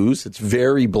win or lose. It's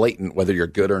very blatant whether you're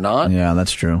good or not. Yeah,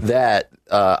 that's true. That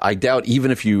I doubt, even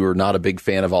if you are not a big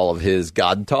fan of all of his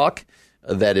God talk,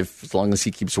 that as long as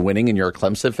he keeps winning and you're a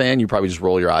Clemson fan, you probably just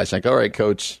roll your eyes like, "All right,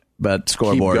 coach, but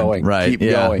scoreboard, keep going, right?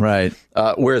 Keep going, right."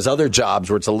 Whereas other jobs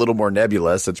where it's a little more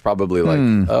nebulous, it's probably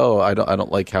like, "Oh, I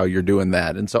don't like how you're doing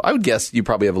that." And so I would guess you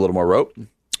probably have a little more rope.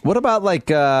 What about like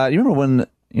you remember when?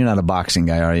 You're not a boxing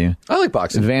guy, are you? I like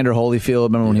boxing. Evander Holyfield,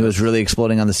 remember when he was really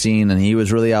exploding on the scene and he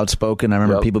was really outspoken? I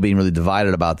remember people being really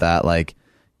divided about that. Like,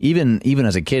 even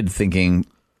as a kid thinking,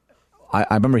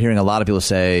 I remember hearing a lot of people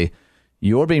say,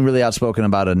 "You're being really outspoken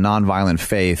about a nonviolent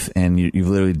faith and you've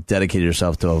literally dedicated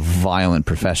yourself to a violent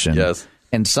profession." Yes.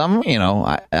 And some,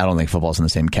 I don't think football's in the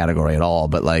same category at all,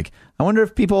 but like, I wonder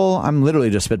if people, I'm literally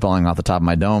just spitballing off the top of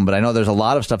my dome, but I know there's a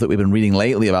lot of stuff that we've been reading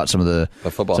lately about some of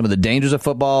the dangers of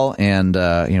football. And,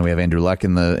 we have Andrew Luck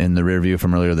in the rear view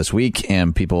from earlier this week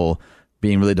and people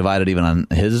being really divided even on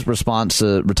his response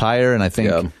to retire. And I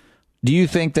think, do you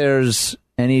think there's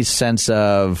any sense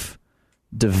of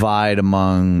divide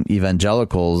among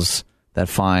evangelicals that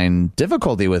find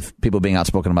difficulty with people being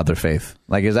outspoken about their faith?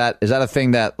 Like, is that a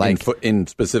thing that, like,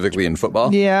 specifically in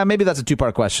football? Yeah, maybe that's a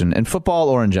two-part question. In football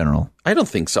or in general? I don't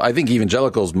think so. I think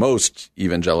most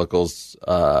evangelicals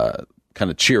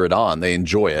kind of cheer it on. They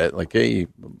enjoy it. Like, hey,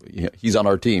 he's on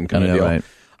our team kind of deal.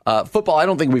 Right. Football, I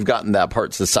don't think we've gotten that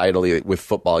part societally with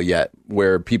football yet,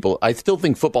 where people, I still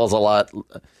think football's a lot.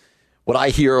 What I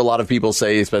hear a lot of people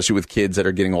say, especially with kids that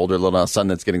are getting older, a little son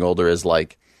that's getting older, is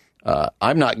like,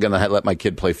 I'm not going to let my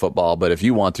kid play football, but if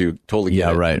you want to, totally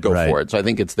get it, go for it. So I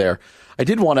think it's there. I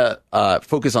did want to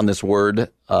focus on this word,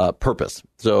 purpose.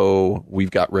 So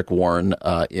we've got Rick Warren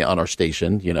on our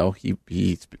station. You know,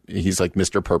 he's like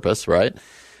Mr. Purpose, right?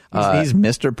 He's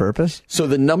Mr. Purpose. So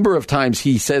the number of times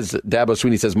he says, Dabo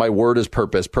Swinney says, my word is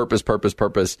purpose, purpose, purpose,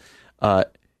 purpose.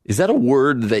 Is that a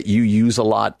word that you use a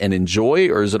lot and enjoy,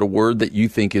 or is it a word that you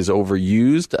think is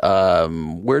overused?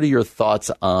 Where are your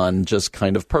thoughts on just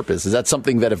kind of purpose? Is that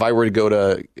something that if I were to go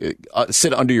to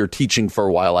sit under your teaching for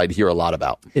a while, I'd hear a lot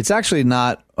about? It's actually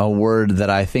not a word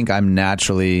that I think I'm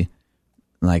naturally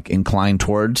inclined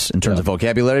towards in terms of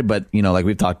vocabulary, but like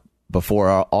we've talked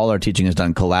before, all our teaching is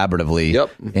done collaboratively.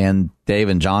 Yep. And Dave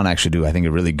and John actually do, I think,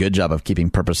 a really good job of keeping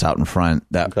purpose out in front.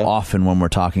 That often when we're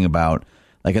talking about,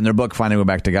 like in their book, Finding Way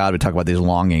Back to God, we talk about these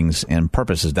longings, and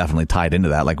purpose is definitely tied into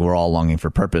that. Like we're all longing for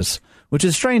purpose, which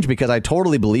is strange because I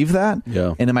totally believe that.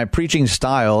 Yeah. And in my preaching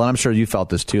style, and I'm sure you felt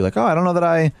this too, like, I don't know that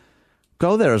I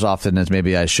go there as often as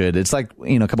maybe I should. It's like,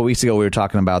 a couple of weeks ago we were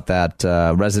talking about that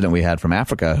resident we had from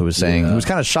Africa who was saying, who was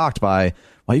kind of shocked by,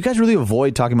 well, you guys really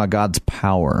avoid talking about God's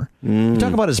power. You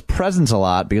talk about his presence a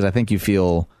lot because I think you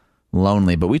feel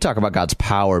lonely, but we talk about God's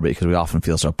power because we often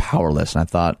feel so powerless. And I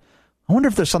thought, I wonder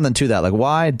if there's something to that. Like,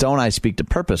 why don't I speak to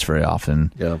purpose very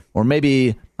often? Yeah. Or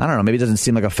maybe, I don't know, maybe it doesn't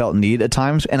seem like a felt need at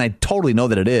times. And I totally know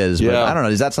that it is. But I don't know.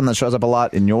 Is that something that shows up a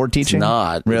lot in your teaching? It's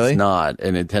not. Really? It's not.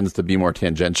 And it tends to be more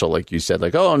tangential, like you said.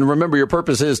 Like, and remember your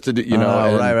purpose is to do,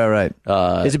 Right.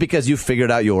 Is it because you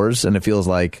figured out yours and it feels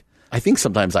like... I think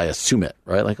sometimes I assume it,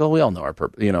 right? Like, we all know our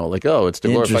purpose, it's to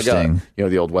glorify God.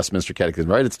 The old Westminster Catechism,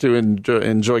 right? It's to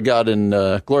enjoy God and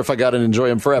glorify God and enjoy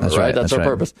him forever, right? That's our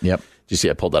purpose. Yep. Do you see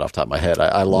I pulled that off the top of my head?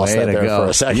 I lost that there for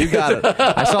a second. You got it.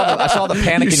 I saw the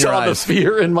panic in your eyes. You saw the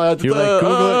fear in my eyes. You're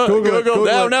like, Google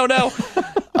it.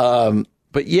 Now.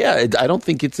 But yeah, I don't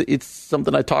think it's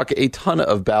something I talk a ton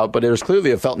about, but there's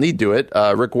clearly a felt need to it.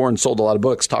 Rick Warren sold a lot of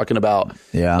books talking about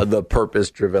the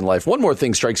purpose-driven life. One more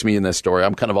thing strikes me in this story.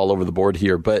 I'm kind of all over the board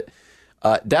here, but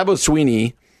Dabo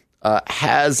Swinney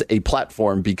has a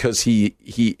platform because he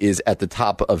is at the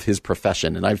top of his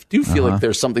profession. And I do feel like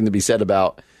there's something to be said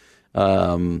about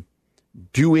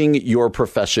doing your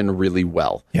profession really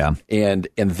well. Yeah. And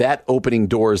that opening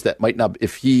doors that might not,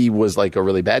 if he was like a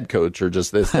really bad coach or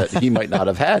just this, that he might not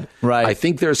have had. Right. I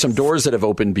think there's some doors that have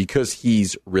opened because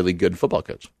he's really good football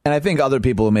coach. And I think other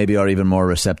people maybe are even more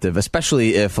receptive,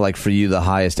 especially if, like, for you, the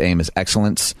highest aim is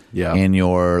excellence. Yeah. And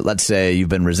let's say you've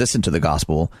been resistant to the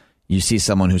gospel. You see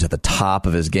someone who's at the top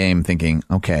of his game thinking,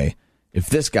 okay, if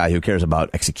this guy who cares about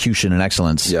execution and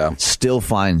excellence still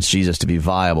finds Jesus to be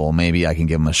viable, maybe I can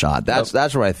give him a shot.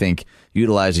 That's where I think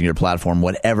utilizing your platform,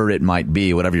 whatever it might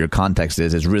be, whatever your context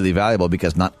is really valuable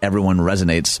because not everyone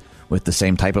resonates with the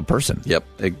same type of person. Yep,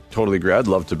 I totally agree. I'd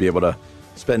love to be able to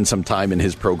spend some time in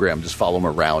his program, just follow him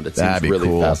around. It seems really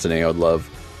fascinating. I would love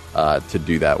to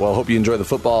do that. Well, I hope you enjoy the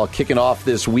football kicking off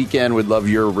this weekend. We'd love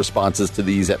your responses to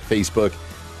these at Facebook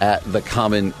at The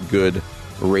Common Good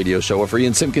Radio Show. Well, for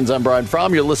Ian Simpkins, I'm Brian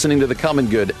Fromm. You're listening to The Common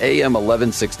Good, AM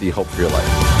 1160. Hope for your life.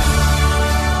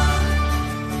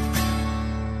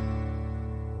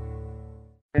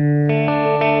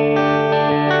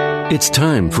 It's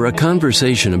time for a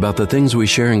conversation about the things we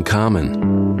share in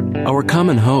common. Our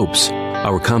common hopes,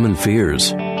 our common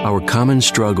fears, our common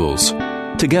struggles.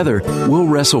 Together, we'll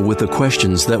wrestle with the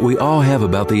questions that we all have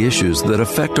about the issues that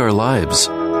affect our lives.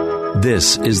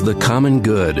 This is The Common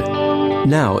Good.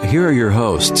 Now, here are your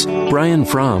hosts, Brian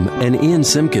Fromm and Ian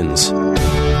Simpkins.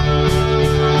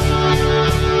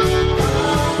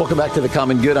 Welcome back to The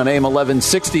Common Good on AM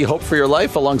 1160. Hope for your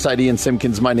life. Alongside Ian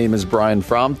Simpkins, my name is Brian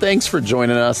Fromm. Thanks for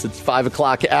joining us. It's 5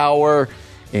 o'clock hour,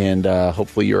 and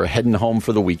hopefully you're heading home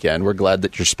for the weekend. We're glad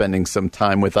that you're spending some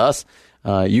time with us.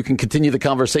 You can continue the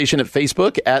conversation at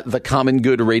Facebook at The Common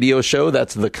Good Radio Show.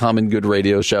 That's The Common Good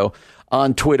Radio Show.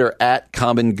 On Twitter at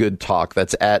Common Good Talk.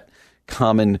 That's at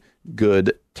Common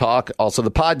Good Talk. Also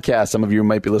the podcast. Some of you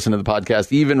might be listening to the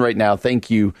podcast even right now. Thank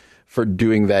you for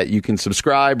doing that. You can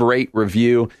subscribe, rate,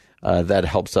 review. That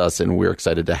helps us, and we're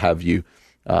excited to have you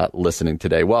listening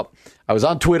today. Well, I was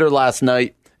on Twitter last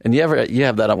night, and you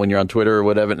have that when you're on Twitter or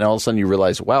whatever, and all of a sudden you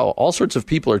realize, wow, all sorts of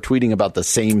people are tweeting about the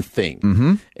same thing.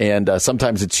 Mm-hmm. And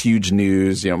sometimes it's huge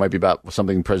news. It might be about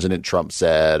something President Trump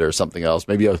said or something else.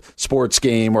 Maybe a sports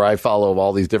game where I follow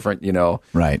all these different,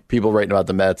 people writing about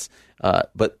the Mets.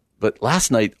 But last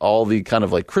night, all the kind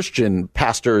of like Christian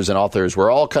pastors and authors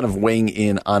were all kind of weighing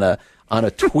in on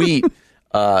a tweet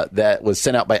that was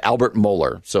sent out by Albert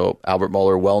Mohler. So Albert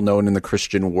Mohler, well known in the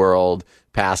Christian world,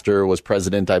 pastor, was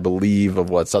president, I believe,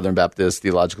 of Southern Baptist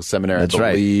Theological Seminary. That's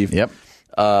I believe. Right.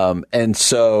 Yep. And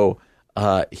so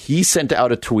he sent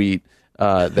out a tweet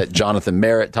that Jonathan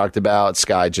Merritt talked about,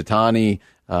 Skye Jitani,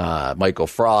 Michael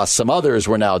Frost, some others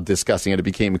were now discussing it. It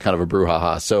became kind of a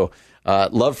brouhaha. So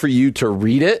love for you to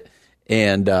read it.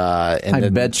 And I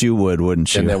bet you would,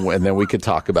 wouldn't you? And then we could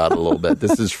talk about it a little bit.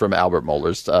 This is from Albert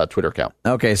Mohler's Twitter account.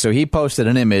 Okay, so he posted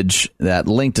an image that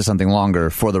linked to something longer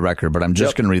for the record, but I'm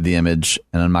just going to read the image,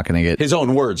 and I'm not going to get... His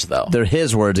own words, though. They're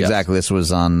his words, yes. Exactly. This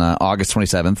was on August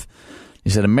 27th. He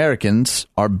said, Americans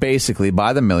are basically,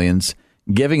 by the millions,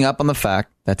 giving up on the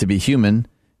fact that to be human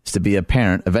is to be a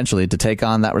parent, eventually to take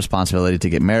on that responsibility to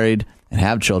get married and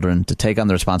have children, to take on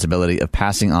the responsibility of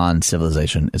passing on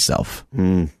civilization itself.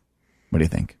 What do you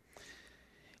think?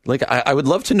 Like, I would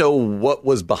love to know what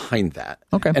was behind that.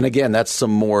 Okay. And again, that's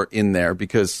some more in there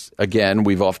because, again,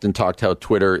 we've often talked how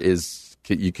Twitter is,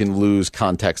 you can lose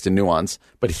context and nuance,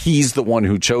 but he's the one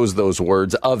who chose those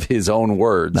words of his own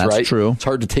words, that's right? That's true. It's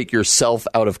hard to take yourself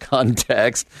out of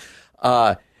context.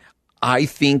 I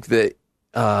think that,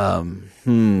 as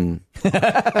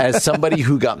somebody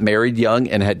who got married young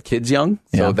and had kids young,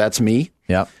 so that's me.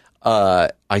 Yeah.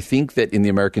 I think that in the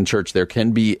American church, there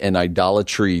can be an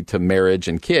idolatry to marriage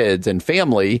and kids and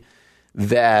family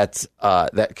that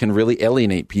can really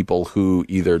alienate people who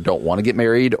either don't want to get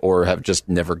married or have just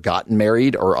never gotten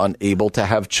married or unable to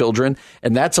have children.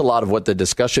 And that's a lot of what the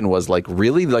discussion was like.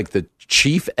 Really, like the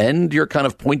chief end you're kind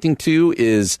of pointing to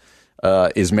is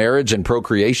marriage and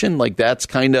procreation. Like that's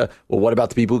kind of, well, what about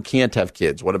the people who can't have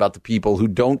kids? What about the people who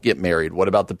don't get married? What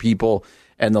about the people?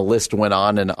 And the list went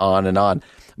on and on and on.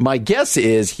 My guess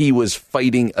is he was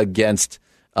fighting against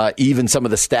even some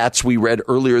of the stats we read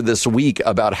earlier this week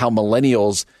about how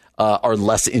millennials are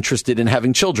less interested in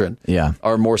having children. Yeah.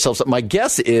 Are more my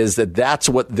guess is that that's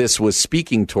what this was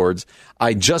speaking towards.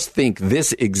 I just think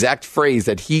this exact phrase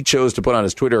that he chose to put on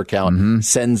his Twitter account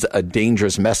sends a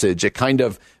dangerous message. It kind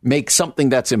of makes something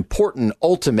that's important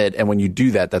ultimate. And when you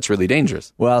do that, that's really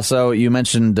dangerous. Well, so you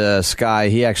mentioned Skye.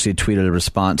 He actually tweeted a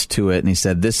response to it. And he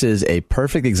said, this is a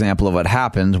perfect example of what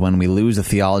happens when we lose the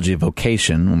theology of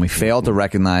vocation, when we fail to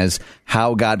recognize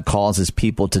how God calls his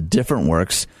people to different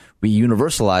works. We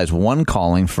universalize one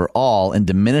calling for all and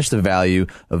diminish the value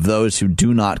of those who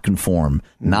do not conform.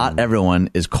 Not everyone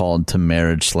is called to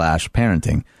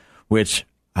marriage/parenting, which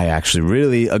I actually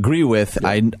really agree with.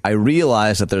 Yeah. I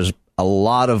realize that there's a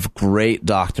lot of great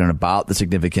doctrine about the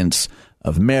significance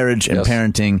of marriage and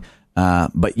parenting,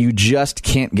 but you just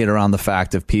can't get around the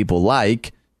fact of people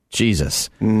like Jesus,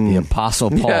 the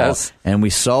Apostle Paul. Yes. And we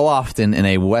so often, in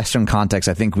a Western context,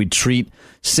 I think we treat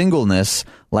singleness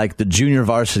like the junior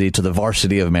varsity to the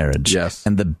varsity of marriage. Yes.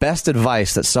 And the best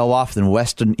advice that so often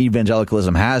Western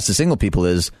evangelicalism has to single people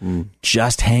is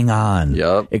just hang on.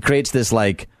 Yep. It creates this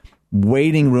like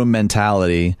waiting room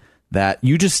mentality that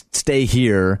you just stay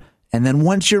here. And then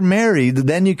once you're married,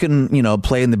 then you can,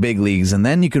 play in the big leagues, and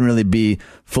then you can really be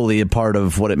fully a part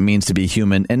of what it means to be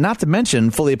human, and not to mention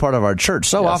fully a part of our church.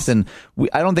 So often,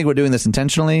 I don't think we're doing this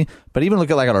intentionally, but even look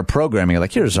at our programming.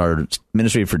 Like, here's our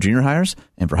ministry for junior hires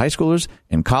and for high schoolers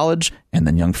and college, and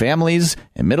then young families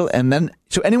and middle, and then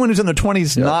so anyone who's in their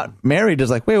 20s not married is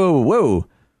like, whoa.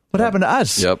 What happened to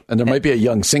us? Yep. And there might be a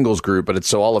young singles group, but it's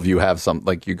so all of you have some,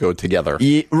 like you go together.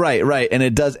 Right. And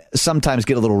it does sometimes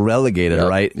get a little relegated,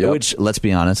 right? Yep. Which, let's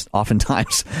be honest,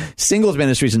 oftentimes singles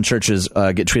ministries and churches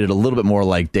get treated a little bit more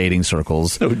like dating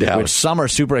circles. No doubt. Which some are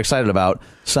super excited about,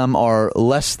 some are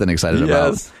less than excited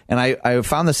about. And I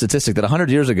found the statistic that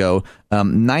 100 years ago,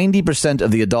 90%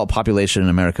 of the adult population in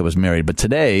America was married, but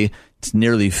today it's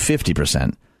nearly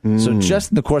 50%. So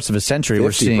just in the course of a century,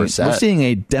 50%. we're seeing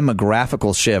a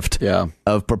demographical shift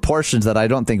of proportions that I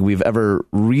don't think we've ever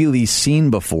really seen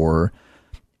before.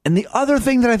 And the other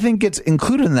thing that I think gets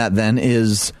included in that then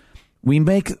is we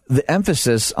make the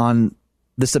emphasis on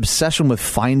this obsession with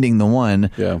finding the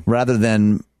one rather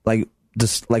than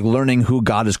just learning who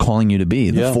God is calling you to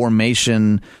be, the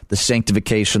formation, the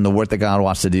sanctification, the work that God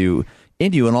wants to do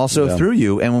in you and also through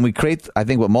you. And when we create, I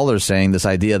think what Mohler's saying, this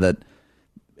idea that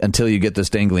until you get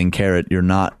this dangling carrot, you're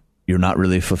not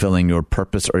really fulfilling your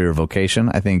purpose or your vocation.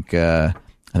 I think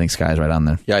Skye's right on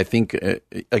there. Yeah, I think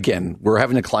again we're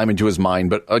having to climb into his mind,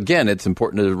 but again, it's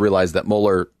important to realize that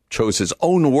Mohler chose his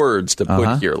own words to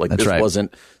put here. Like this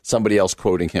wasn't somebody else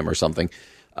quoting him or something.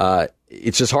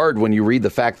 It's just hard when you read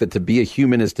the fact that to be a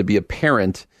human is to be a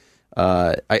parent.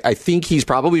 I think he's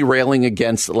probably railing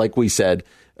against, like we said,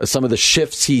 some of the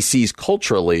shifts he sees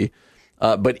culturally.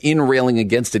 But in railing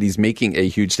against it, he's making a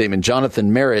huge statement.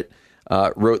 Jonathan Merritt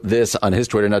wrote this on his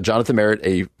Twitter. Now, Jonathan Merritt,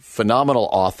 a phenomenal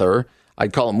author.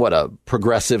 I'd call him, a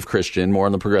progressive Christian, more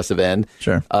on the progressive end.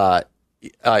 Sure.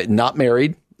 Not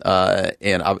married,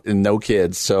 and no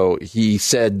kids. So he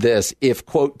said this: if,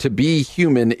 quote, to be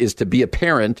human is to be a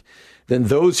parent, then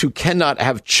those who cannot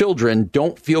have children,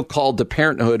 don't feel called to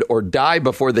parenthood, or die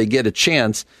before they get a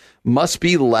chance, must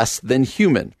be less than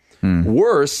human.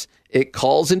 Worse, it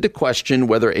calls into question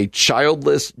whether a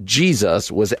childless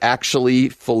Jesus was actually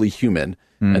fully human.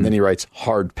 And then he writes,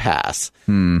 hard pass.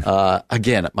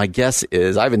 Again, my guess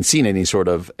is, I haven't seen any sort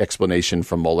of explanation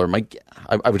from Mueller.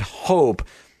 I would hope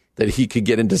that he could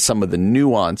get into some of the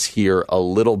nuance here a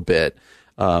little bit.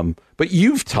 But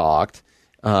you've talked,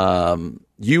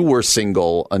 you were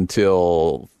single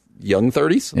until young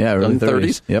 30s? Yeah, early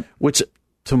 30s. Yep. Which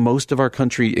to most of our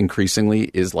country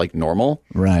increasingly is like normal.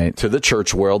 Right. To the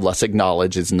church world, less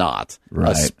acknowledged, is not.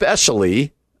 Right.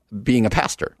 Especially being a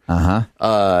pastor.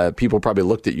 People probably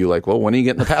looked at you like, well, when are you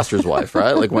getting the pastor's wife,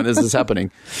 right? Like, when is this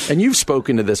happening? And you've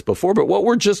spoken to this before, but what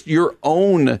were just your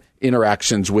own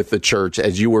interactions with the church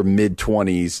as you were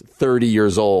mid-20s, 30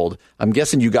 years old? I'm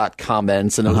guessing you got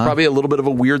comments, and it was probably a little bit of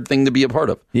a weird thing to be a part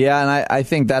of. Yeah, and I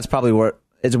think that's probably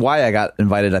it's why I got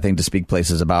invited, I think, to speak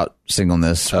places about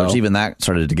singleness, which even that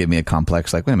started to give me a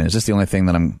complex, like, wait a minute, is this the only thing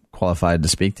that I'm qualified to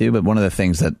speak to? But one of the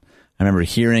things that I remember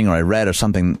hearing or I read or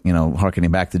something,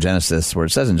 hearkening back to Genesis, where it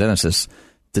says in Genesis,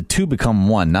 the two become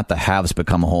one, not the halves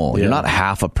become a whole. Yeah. You're not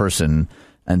half a person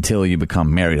until you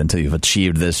become married, until you've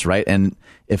achieved this, right? And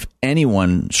if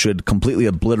anyone should completely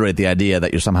obliterate the idea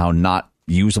that you're somehow not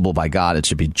usable by God, it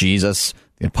should be Jesus,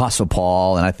 the Apostle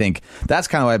Paul. And I think that's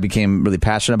kind of why I became really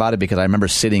passionate about it, because I remember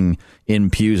sitting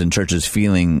in pews in churches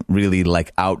feeling really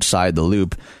like outside the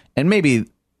loop. And maybe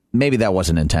that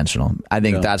wasn't intentional. I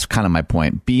think that's kind of my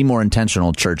point. Be more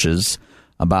intentional, churches,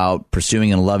 about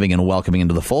pursuing and loving and welcoming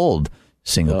into the fold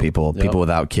single people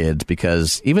without kids,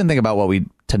 because even think about what we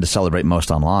tend to celebrate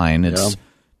most online. It's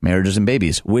marriages and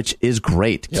babies, which is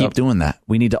great. Keep doing that.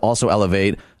 We need to also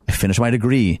elevate, I finished my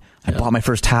degree, I bought my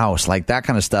first house, like that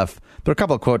kind of stuff. There are a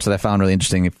couple of quotes that I found really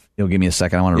interesting. If you'll give me a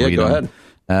second, I want to read them.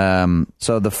 Go ahead.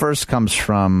 So the first comes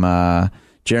from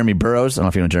Jeremy Burroughs. I don't know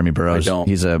if you know Jeremy Burroughs. I don't.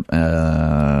 He's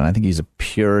I think he's a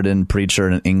Puritan preacher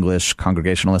and an English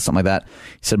Congregationalist, something like that.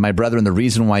 He said, "My brethren, the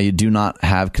reason why you do not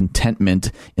have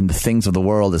contentment in the things of the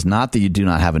world is not that you do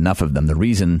not have enough of them. The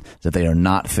reason is that they are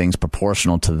not things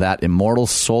proportional to that immortal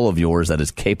soul of yours that is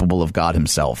capable of God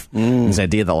himself." This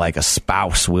idea that like a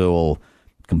spouse will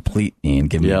complete me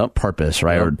and give me purpose,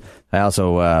 right? Or I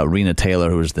also, Rena Taylor,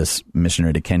 who is this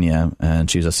missionary to Kenya, and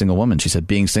she's a single woman. She said,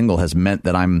 being single has meant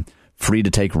that I'm free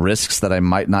to take risks that I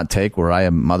might not take where I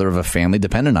am mother of a family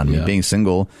dependent on me. Being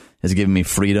single has given me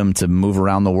freedom to move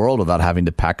around the world without having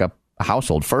to pack up a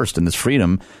household first. And this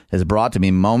freedom has brought to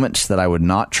me moments that I would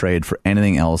not trade for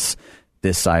anything else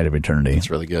this side of eternity.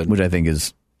 That's really good. Which I think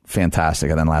is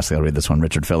fantastic. And then lastly, I'll read this one,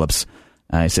 Richard Phillips.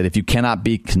 He said, if you cannot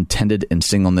be contented in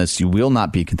singleness, you will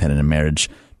not be contented in marriage.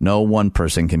 No one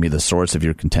person can be the source of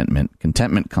your contentment.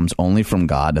 Contentment comes only from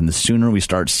God, and the sooner we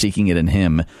start seeking it in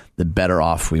him, the better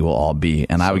off we will all be.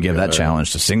 And I would give that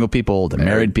challenge to single people, to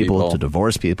married people, to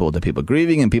divorced people, to people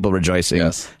grieving and people rejoicing.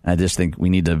 Yes. And I just think we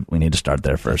need to start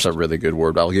there first. That's a really good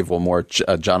word. I'll give one more.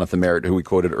 Jonathan Merritt, who we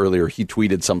quoted earlier, he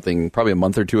tweeted something probably a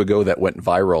month or two ago that went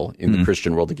viral in the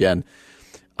Christian world again.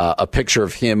 A picture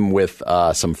of him with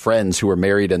some friends who are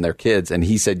married and their kids. And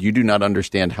he said, you do not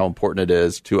understand how important it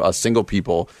is to us single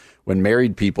people when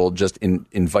married people just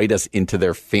invite us into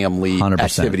their family 100%.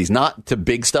 Activities. Not to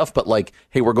big stuff, but like,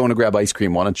 hey, we're going to grab ice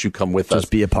cream. Why don't you come with us?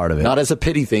 Just be a part of it. Not as a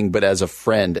pity thing, but as a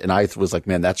friend. And I was like,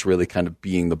 man, that's really kind of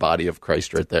being the body of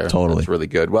Christ right there. Totally. That's really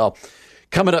good. Well,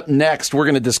 coming up next, we're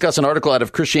going to discuss an article out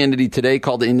of Christianity Today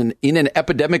called In an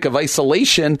Epidemic of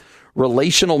Isolation,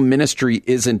 Relational Ministry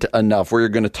Isn't Enough. We're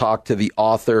going to talk to the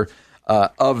author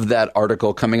of that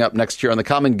article coming up next here on The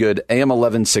Common Good, AM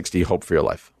 1160, Hope for Your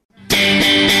Life.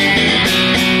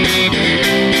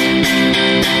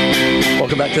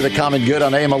 Welcome back to The Common Good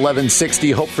on AM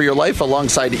 1160, Hope for Your Life,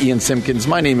 alongside Ian Simpkins.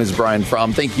 My name is Brian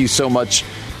Fromm. Thank you so much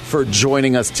for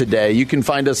joining us today. You can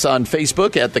find us on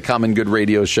Facebook at The Common Good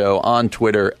Radio Show, on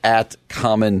Twitter at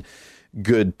Common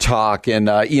Good Talk. And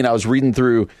Ian, I was reading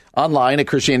through online at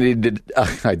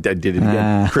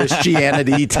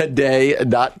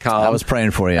ChristianityToday.com. I was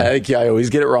praying for you. I always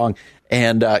get it wrong.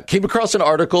 And came across an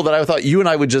article that I thought you and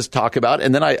I would just talk about.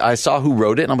 And then I saw who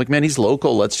wrote it. And I'm like, man, he's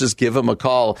local. Let's just give him a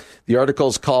call. The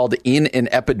article's called In an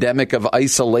Epidemic of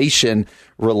Isolation,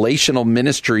 Relational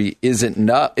Ministry Isn't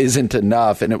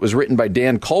Enough. And it was written by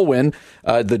Dan Colwyn,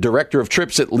 the director of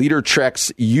trips at Leader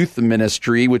Trek's Youth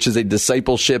Ministry, which is a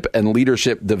discipleship and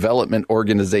leadership development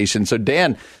organization. So,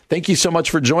 Dan, thank you so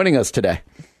much for joining us today.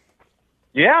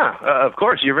 Yeah, of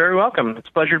course. You're very welcome. It's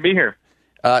a pleasure to be here.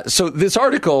 So this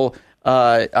article,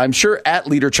 I'm sure at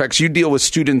LeaderChecks you deal with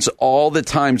students all the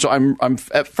time. So I'm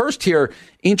at first here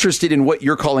interested in what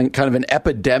you're calling kind of an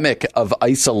epidemic of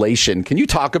isolation. Can you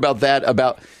talk about that,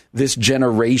 about this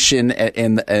generation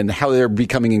and how they're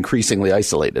becoming increasingly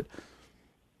isolated?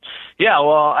 Yeah,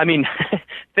 well, I mean,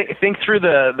 think through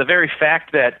the very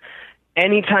fact that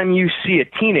anytime you see a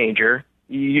teenager,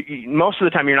 most of the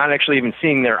time you're not actually even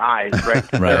seeing their eyes, right?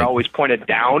 Right. They're always pointed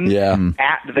down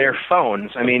at their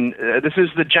phones. I mean, this is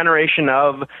the generation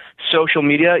of social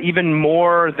media, even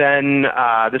more than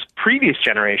this previous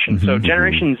generation. So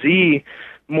Generation Z,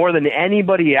 more than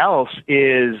anybody else,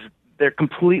 they're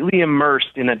completely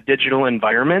immersed in a digital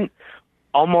environment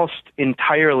almost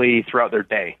entirely throughout their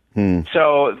day.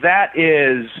 So that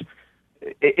is,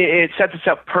 it sets us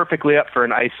up perfectly up for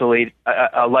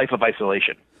a life of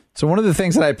isolation. So one of the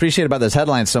things that I appreciate about this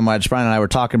headline so much, Brian and I were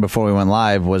talking before we went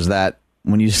live, was that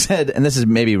when you said, and this is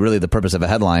maybe really the purpose of a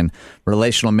headline,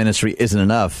 relational ministry isn't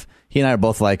enough, he and I are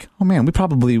both like, oh man, we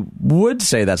probably would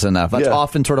say that's enough. That's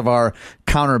often sort of our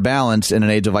counterbalance in an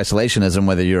age of isolationism,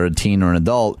 whether you're a teen or an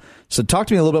adult. So talk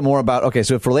to me a little bit more about, okay,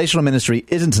 so if relational ministry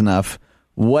isn't enough,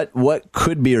 what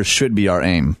could be or should be our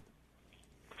aim?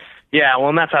 Yeah, well,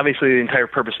 and that's obviously the entire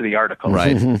purpose of the article.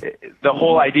 Right. The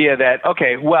whole idea that,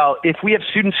 okay, well, if we have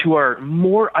students who are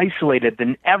more isolated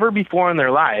than ever before in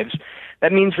their lives,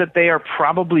 that means that they are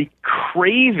probably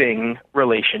craving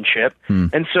relationship.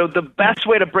 And so the best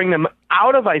way to bring them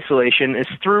out of isolation is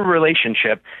through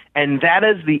relationship. And that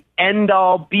is the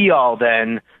end-all, be-all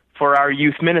then for our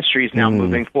youth ministries now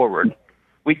moving forward.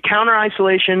 We counter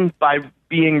isolation by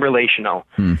being relational.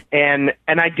 And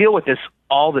I deal with this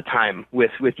all the time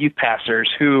with youth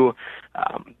pastors who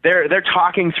they're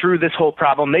talking through this whole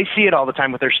problem. They see it all the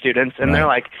time with their students, and they're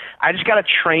like, I just got to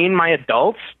train my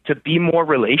adults to be more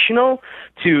relational,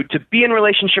 to be in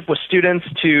relationship with students,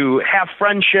 to have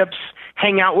friendships,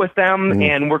 hang out with them,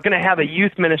 and we're going to have a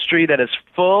youth ministry that is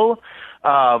full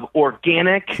of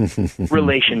organic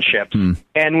relationships.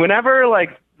 And whenever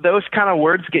like those kind of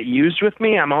words get used with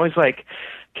me, I'm always like,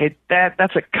 okay,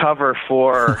 that's a cover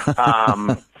for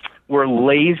we're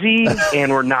lazy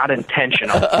and we're not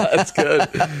intentional. That's good.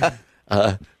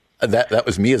 That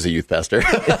was me as a youth pastor.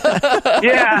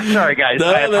 Yeah, sorry guys,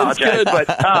 No, I apologize. But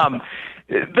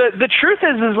the truth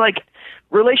is like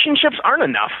relationships aren't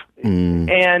enough,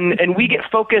 and we get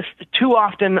focused too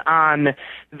often on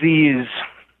these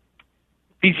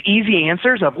easy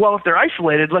answers of, well, if they're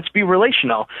isolated, let's be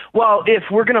relational. Well, if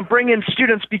we're going to bring in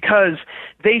students because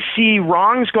they see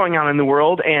wrongs going on in the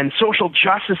world and social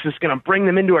justice is going to bring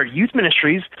them into our youth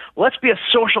ministries, let's be a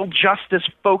social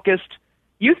justice-focused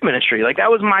youth ministry. Like, that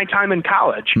was my time in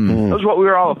college. That was what we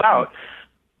were all about.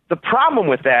 The problem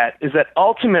with that is that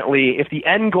ultimately, if the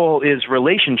end goal is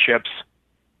relationships,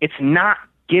 it's not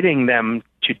getting them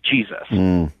to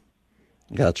Jesus.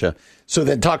 Gotcha. So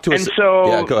then talk to us. And so,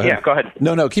 yeah, go ahead. Yeah, go ahead.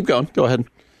 No, keep going. Go ahead.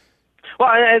 Well,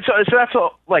 and so that's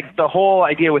like the whole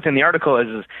idea within the article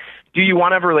is, do you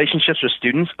want to have relationships with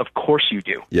students? Of course you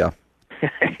do. Yeah.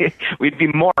 We'd be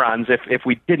morons if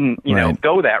we didn't,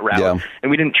 go that route,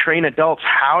 and we didn't train adults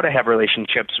how to have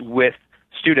relationships with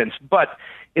students. But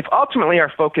if ultimately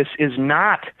our focus is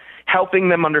not helping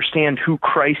them understand who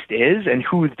Christ is and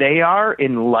who they are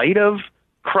in light of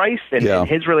Christ and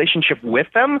his relationship with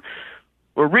them,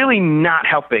 we're really not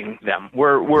helping them.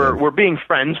 We're being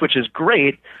friends, which is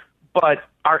great, but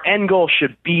our end goal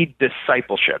should be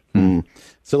discipleship.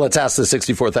 So let's ask the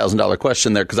 $64,000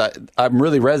 question there, because I'm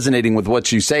really resonating with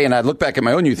what you say. And I look back at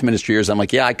my own youth ministry years. I'm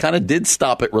like, I kind of did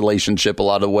stop at relationship a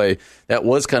lot of the way. That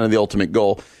was kind of the ultimate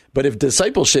goal. But if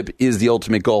discipleship is the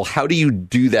ultimate goal, how do you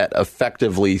do that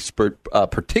effectively,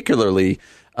 particularly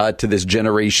to this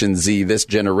Generation Z, this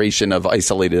generation of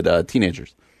isolated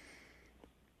teenagers?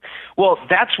 Well,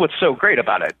 that's what's so great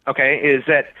about it, okay, is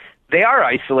that they are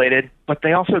isolated, but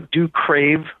they also do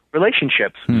crave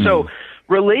relationships. So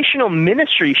relational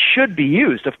ministry should be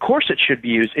used. Of course it should be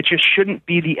used. It just shouldn't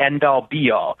be the end-all,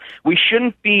 be-all. We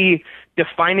shouldn't be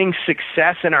defining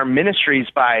success in our ministries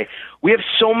by, we have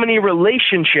so many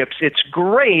relationships, it's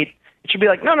great. It should be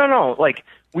like, no. Like,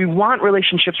 we want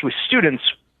relationships with students.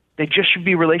 They just should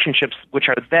be relationships which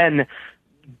are then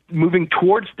moving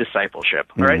towards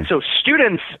discipleship, all right? So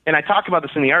students, and I talk about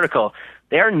this in the article,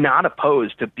 they are not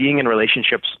opposed to being in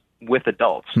relationships with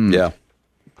adults. Yeah.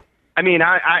 I mean,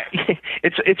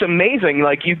 it's amazing.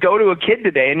 Like, you go to a kid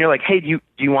today and you're like, hey, do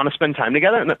you want to spend time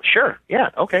together? And sure. Yeah.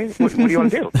 Okay. What do you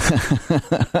want to do?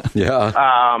 Yeah.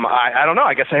 I don't know.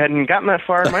 I guess I hadn't gotten that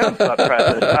far in my own thought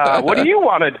process. What do you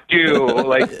want to do?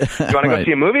 Like, you want to go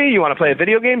see a movie? You want to play a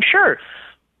video game? Sure.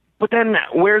 But then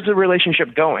where's the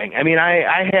relationship going? I mean,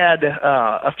 I had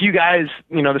a few guys,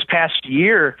 this past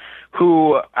year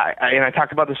who I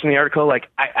talked about this in the article. Like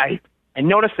I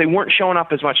noticed they weren't showing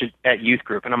up as much at youth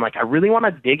group, and I'm like, I really want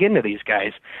to dig into these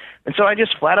guys. And so I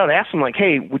just flat out asked them, like,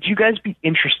 hey, would you guys be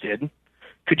interested?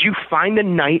 Could you find a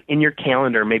night in your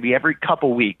calendar, maybe every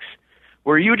couple weeks,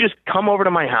 where you would just come over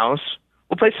to my house?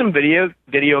 We'll play some video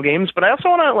games, but I also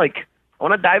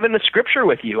want to dive into scripture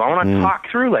with you. I want to talk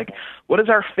through, like, what does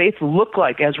our faith look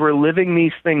like as we're living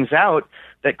these things out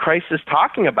that Christ is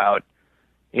talking about?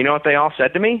 You know what they all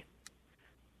said to me?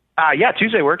 Yeah,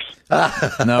 Tuesday works.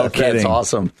 No kidding. That's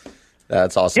awesome.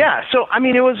 That's awesome. Yeah, so, I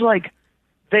mean, it was like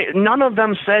none of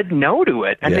them said no to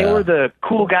it, and they were the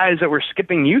cool guys that were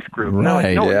skipping youth group.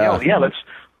 Right,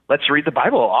 Let's read the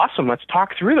Bible. Awesome, let's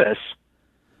talk through this.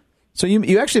 So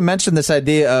you actually mentioned this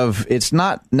idea of it's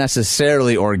not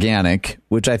necessarily organic,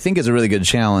 which I think is a really good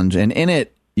challenge. And in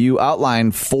it, you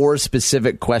outline 4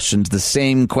 specific questions, the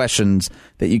same questions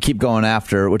that you keep going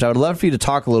after, which I would love for you to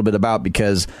talk a little bit about,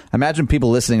 because I imagine people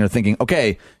listening are thinking,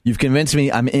 okay, you've convinced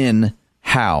me, I'm in.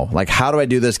 How? Like, how do I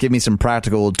do this? Give me some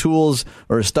practical tools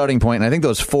or a starting point. And I think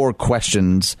those 4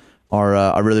 questions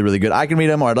are really, really good. I can read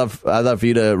them, or I'd love for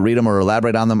you to read them or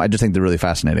elaborate on them. I just think they're really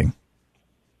fascinating.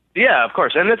 Yeah, of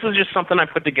course. And this is just something I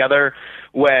put together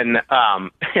when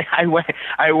I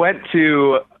went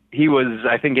to, he was,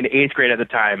 I think, in 8th grade at the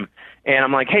time. And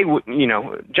I'm like, hey,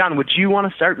 John, would you want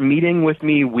to start meeting with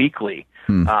me weekly?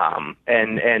 And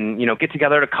get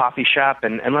together at a coffee shop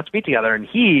and let's meet together. And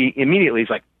he immediately is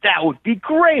like, that would be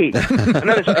great. And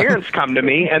then his parents come to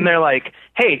me and they're like,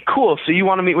 hey, cool. So you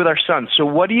want to meet with our son. So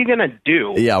what are you going to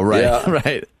do? Yeah, right. Yeah.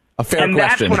 Right. A fair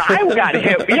question. That's when I got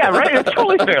hit. Yeah, right. It's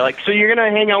totally fair. Like, so you're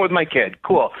going to hang out with my kid.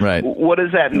 Cool. Right. What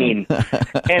does that mean?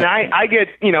 And I get,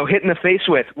 hit in the face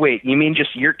with, wait, you mean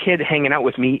just your kid hanging out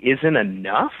with me isn't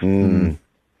enough?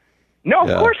 No,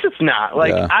 of course it's not.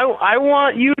 Like, I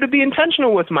want you to be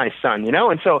intentional with my son,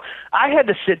 And so I had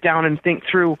to sit down and think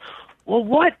through, well,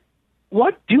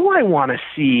 what do I want to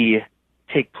see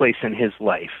take place in his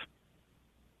life?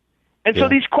 And so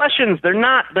these questions, they're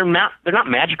not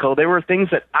magical. They were things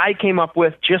that I came up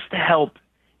with just to help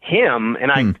him,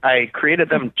 and I created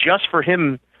them just for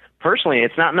him personally.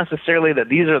 It's not necessarily that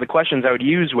these are the questions I would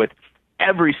use with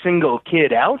every single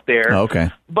kid out there.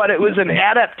 Okay. But it was an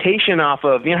adaptation off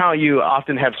of, how you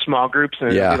often have small groups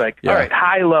and it'd be like, all right,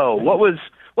 high, low.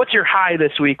 What's your high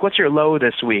this week? What's your low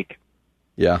this week?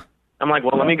 Yeah. I'm like,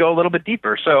 well, let me go a little bit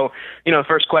deeper. So, the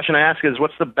first question I ask is,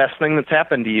 what's the best thing that's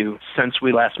happened to you since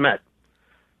we last met?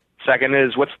 Second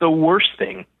is, what's the worst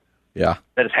thing that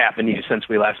has happened to you since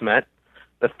we last met?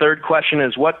 The third question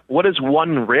is, what is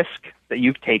one risk that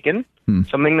you've taken?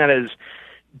 Something that is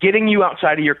getting you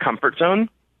outside of your comfort zone.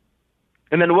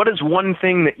 And then what is one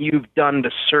thing that you've done to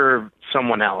serve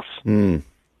someone else?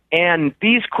 And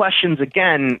these questions,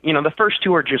 again, the first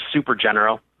 2 are just super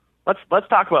general. Let's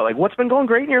talk about, like, what's been going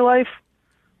great in your life?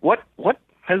 What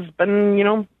has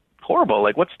been, horrible?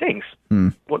 Like, what stinks?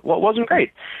 What wasn't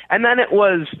great? And then it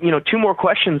was, 2 more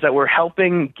questions that were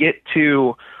helping get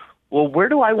to, well, where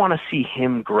do I want to see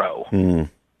him grow?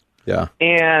 Yeah.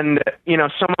 And,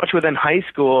 so much within high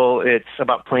school, it's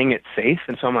about playing it safe.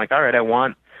 And so I'm like, all right, I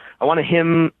want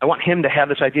him to have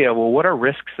this idea, well, what are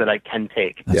risks that I can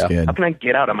take? That's good. How can I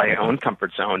get out of my own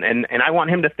comfort zone? And I want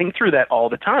him to think through that all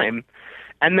the time.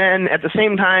 And then at the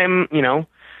same time,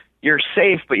 you're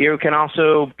safe, but you can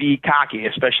also be cocky,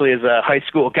 especially as a high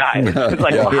school guy. It's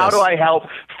like, how do I help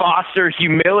foster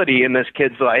humility in this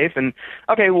kid's life? And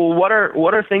okay, well, what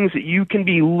are things that you can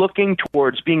be looking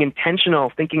towards, being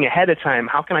intentional, thinking ahead of time?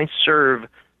 How can I serve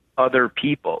other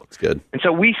people? That's good. And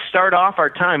so we start off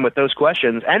our time with those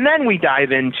questions, and then we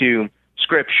dive into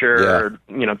scripture,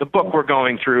 the book we're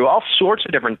going through, all sorts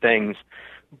of different things.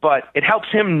 But it helps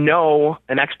him know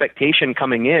an expectation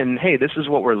coming in. Hey, this is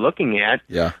what we're looking at.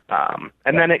 Yeah.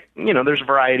 And then there's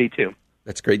variety too.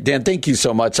 That's great, Dan. Thank you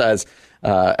so much. As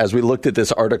we looked at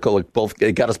this article,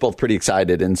 it got us both pretty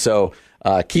excited. And so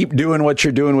keep doing what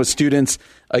you're doing with students.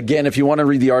 Again, if you want to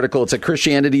read the article, it's at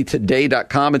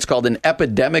ChristianityToday.com. It's called "An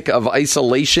Epidemic of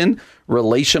Isolation: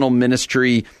 Relational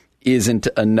Ministry Isn't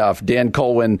Enough." Dan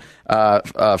Colwin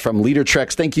from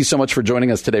LeaderTrex. Thank you so much for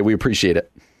joining us today. We appreciate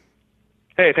it.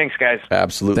 Hey, thanks, guys.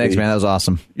 Absolutely. Thanks, man. That was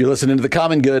awesome. You're listening to The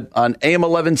Common Good on AM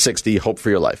 1160. Hope for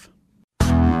your life.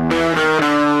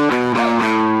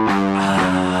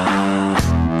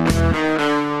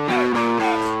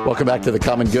 Welcome back to The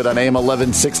Common Good on AM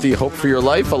 1160. Hope for your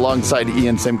life alongside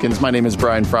Ian Simpkins. My name is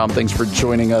Brian Fromm. Thanks for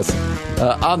joining us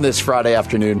on this Friday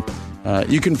afternoon.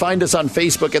 You can find us on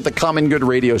Facebook at The Common Good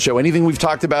Radio Show. Anything we've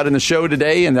talked about in the show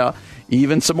today and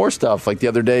even some more stuff. Like the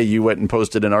other day, you went and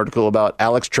posted an article about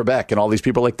Alex Trebek, and all these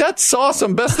people are like, that's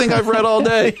awesome. Best thing I've read all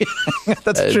day.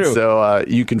 That's true. So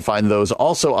you can find those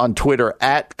also on Twitter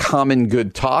at Common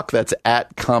Good Talk. That's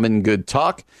at Common Good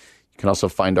Talk. You can also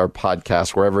find our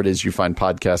podcast wherever it is you find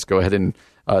podcasts. Go ahead and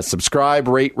subscribe,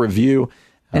 rate, review.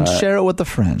 And share it with a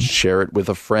friend. Share it with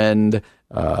a friend.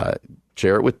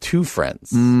 Share it with 2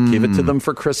 friends. Give it to them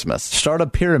for Christmas. Start a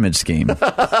pyramid scheme.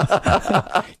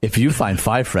 If you find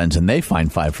 5 friends and they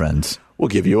find 5 friends, we'll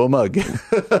give you a mug.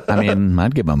 I mean,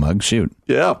 I'd give them a mug. Shoot.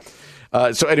 Yeah.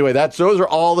 So anyway, those are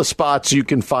all the spots you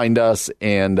can find us,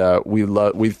 and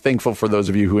we're thankful for those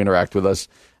of you who interact with us,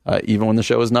 even when the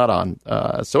show is not on.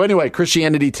 So anyway,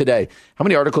 Christianity Today. How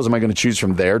many articles am I going to choose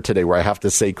from there today where I have to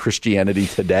say Christianity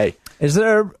Today? Is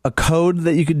there a code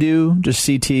that you could do? Just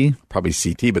CT? Probably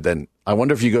CT, but then I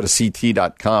wonder if you go to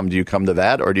CT.com, do you come to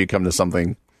that or do you come to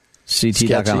something CT.com.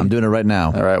 sketchy? I'm doing it right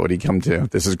now. All right, what do you come to?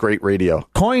 This is great radio.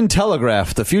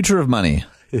 Cointelegraph, the future of money.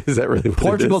 Is that really what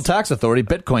Portugal it is? Tax Authority,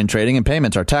 Bitcoin trading and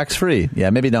payments are tax-free.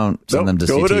 Yeah, maybe don't send them to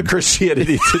Go CT. to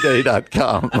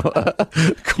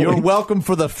ChristianityToday.com. You're welcome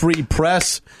for the free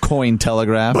press,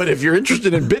 Cointelegraph. But if you're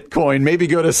interested in Bitcoin, maybe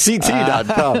go to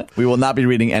CT.com. We will not be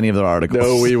reading any of their articles.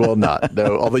 No, we will not.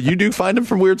 No, although you do find them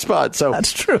from weird spots. So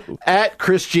that's true. At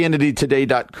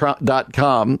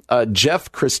ChristianityToday.com,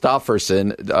 Jeff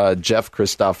Christopherson,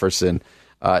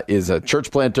 is a church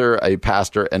planter, a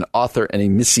pastor, an author, and a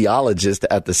missiologist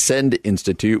at the Send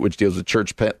Institute, which deals with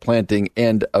church planting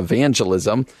and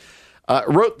evangelism.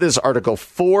 Wrote this article,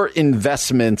 4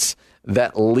 investments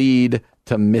that lead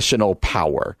to missional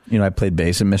power. You know, I played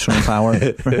bass in missional power.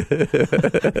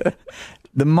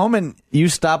 The moment you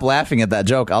stop laughing at that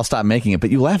joke, I'll stop making it,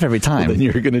 but you laugh every time. Well, then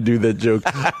you're going to do that joke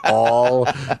all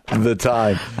the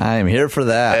time. I'm here for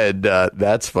that. And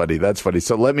that's funny. That's funny.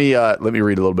 So let me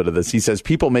read a little bit of this. He says,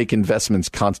 people make investments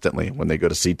constantly when they go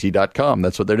to CT.com.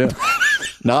 That's what they're doing.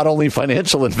 Not only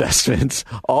financial investments,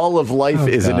 all of life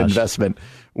is an investment.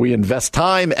 We invest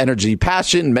time, energy,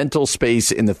 passion, mental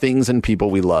space in the things and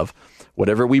people we love.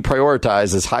 Whatever we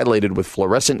prioritize is highlighted with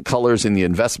fluorescent colors in the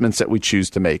investments that we choose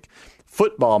to make.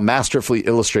 Football masterfully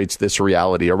illustrates this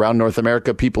reality. Around North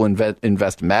America, people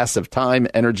invest massive time,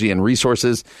 energy, and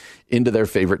resources into their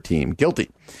favorite team. Guilty.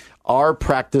 Our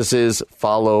practices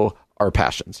follow our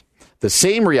passions. The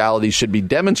same reality should be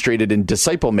demonstrated in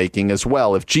disciple making as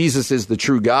well. If Jesus is the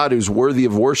true God who's worthy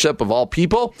of worship of all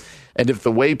people, and if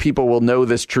the way people will know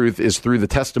this truth is through the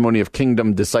testimony of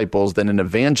kingdom disciples, then an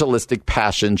evangelistic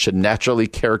passion should naturally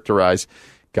characterize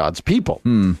God's people.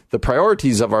 The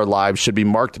priorities of our lives should be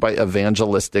marked by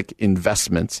evangelistic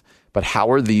investments. But how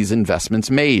are these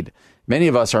investments made? Many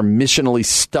of us are missionally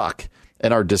stuck,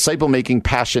 and our disciple-making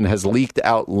passion has leaked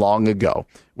out long ago.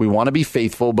 We want to be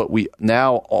faithful, but we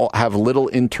now all have little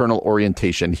internal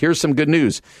orientation. Here's some good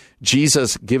news.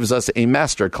 Jesus gives us a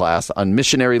masterclass on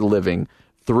missionary living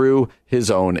through his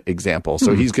own example.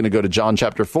 So he's going to go to John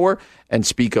chapter 4 and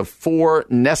speak of 4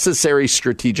 necessary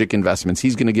strategic investments.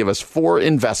 He's going to give us 4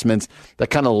 investments that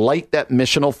kind of light that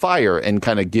missional fire and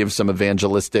kind of give some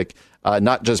evangelistic,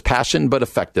 not just passion, but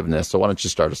effectiveness. So why don't you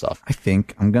start us off? I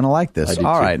think I'm going to like this.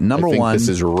 All right, number I think 1. This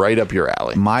is right up your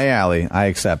alley. My alley. I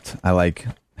accept. I like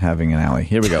having an alley.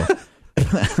 Here we go.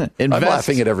 I'm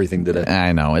laughing at everything today.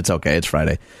 I know. It's okay. It's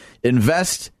Friday.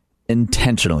 Invest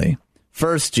intentionally.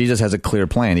 First, Jesus has a clear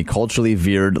plan. He culturally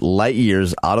veered light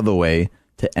years out of the way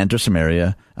to enter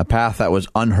Samaria, a path that was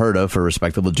unheard of for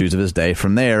respectable Jews of his day.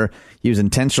 From there, he was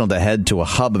intentional to head to a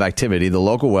hub of activity. The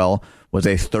local well was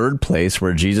a third place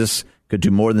where Jesus could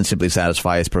do more than simply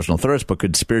satisfy his personal thirst, but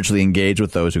could spiritually engage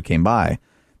with those who came by.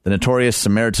 The notorious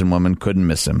Samaritan woman couldn't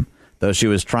miss him. Though she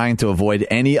was trying to avoid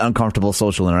any uncomfortable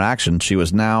social interaction, she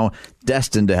was now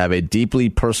destined to have a deeply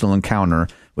personal encounter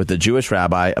with the Jewish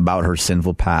rabbi about her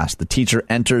sinful past. The teacher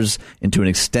enters into an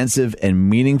extensive and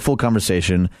meaningful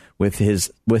conversation with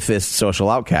this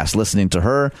social outcast, listening to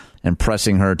her and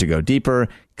pressing her to go deeper.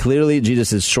 Clearly,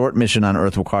 Jesus' short mission on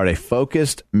earth required a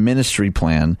focused ministry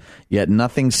plan, yet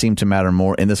nothing seemed to matter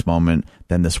more in this moment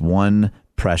than this one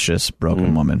precious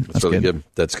broken woman. That's really good.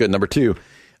 That's good. Number 2.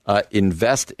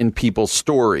 Invest in people's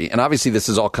story. And obviously this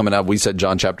is all coming up. We said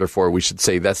John chapter 4. We should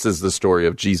say this is the story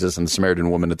of Jesus and the Samaritan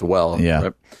woman at the well. Yeah,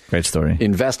 right? Great story.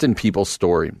 Invest in people's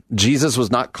story. Jesus was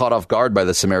not caught off guard by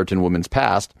the Samaritan woman's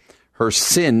past. Her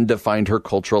sin defined her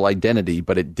cultural identity,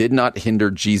 but it did not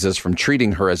hinder Jesus from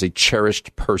treating her as a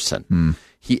cherished person.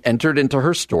 He entered into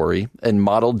her story and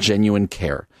modeled genuine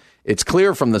care. It's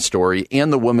clear from the story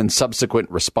and the woman's subsequent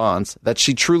response that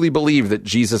she truly believed that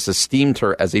Jesus esteemed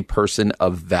her as a person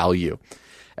of value.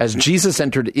 As Jesus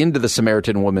entered into the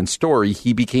Samaritan woman's story,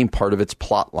 he became part of its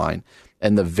plot line.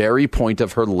 and the very point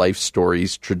of her life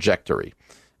story's trajectory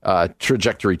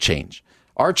change.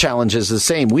 Our challenge is the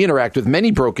same. We interact with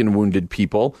many broken, wounded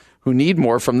people who need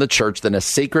more from the church than a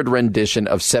sacred rendition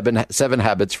of seven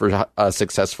habits for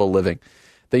successful living.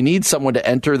 They need someone to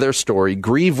enter their story,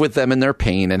 grieve with them in their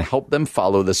pain, and help them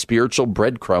follow the spiritual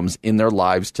breadcrumbs in their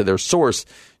lives to their source,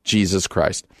 Jesus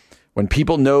Christ. When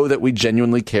people know that we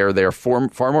genuinely care, they are far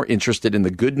more interested in the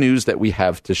good news that we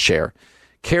have to share.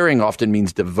 Caring often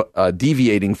means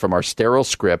deviating from our sterile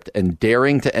script and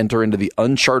daring to enter into the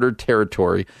uncharted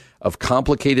territory of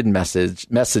complicated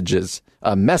messages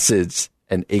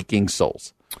and aching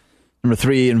souls. Number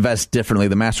 3, invest differently.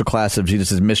 The masterclass of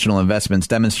Jesus' missional investments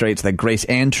demonstrates that grace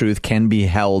and truth can be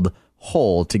held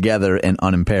whole, together, and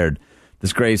unimpaired.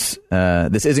 This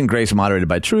isn't grace moderated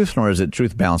by truth, nor is it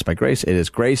truth balanced by grace. It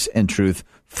is grace and truth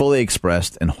fully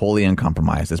expressed and wholly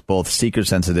uncompromised. It's both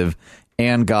seeker-sensitive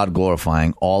and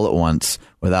God-glorifying all at once,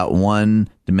 without one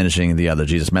diminishing the other.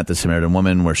 Jesus met the Samaritan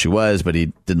woman where she was, but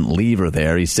he didn't leave her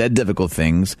there. He said difficult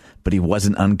things, but he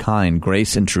wasn't unkind.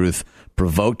 Grace and truth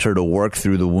provoked her to work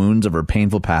through the wounds of her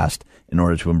painful past in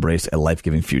order to embrace a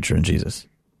life-giving future in Jesus.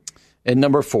 And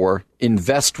number 4,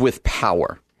 invest with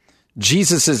power.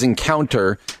 Jesus'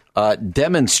 encounter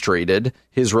demonstrated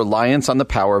his reliance on the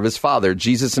power of his Father.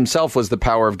 Jesus himself was the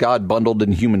power of God bundled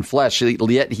in human flesh,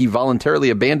 yet he voluntarily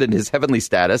abandoned his heavenly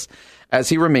status as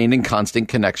he remained in constant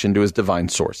connection to his divine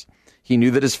source. He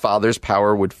knew that his Father's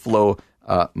power would flow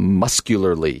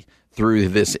muscularly through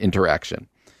this interaction.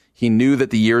 He knew that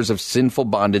the years of sinful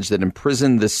bondage that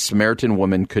imprisoned this Samaritan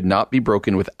woman could not be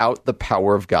broken without the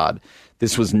power of God.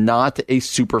 This was not a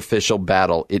superficial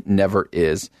battle. It never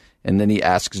is. And then he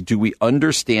asks, do we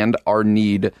understand our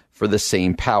need for the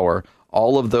same power?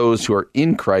 All of those who are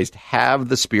in Christ have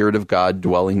the Spirit of God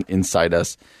dwelling inside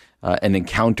us, and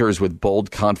encounters with bold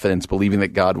confidence, believing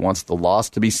that God wants the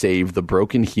lost to be saved, the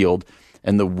broken healed,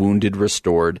 and the wounded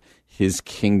restored. His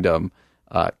kingdom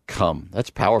come. That's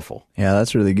powerful. Yeah,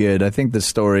 that's really good. I think this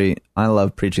story, I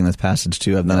love preaching this passage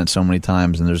too. I've done it so many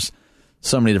times, and there's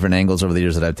so many different angles over the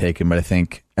years that I've taken, but I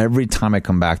think every time I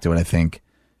come back to it, I think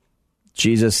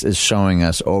Jesus is showing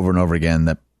us over and over again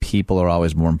that people are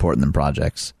always more important than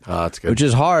projects. That's good. Which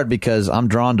is hard because I'm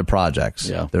drawn to projects.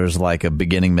 Yeah. There's like a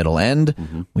beginning, middle, end.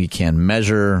 Mm-hmm. We can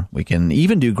measure. We can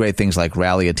even do great things like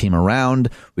rally a team around.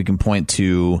 We can point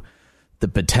to the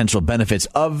potential benefits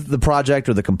of the project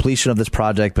or the completion of this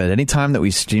project. But any time that we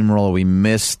steamroll, we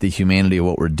miss the humanity of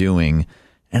what we're doing.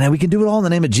 And we can do it all in the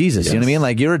name of Jesus. Yes. You know what I mean?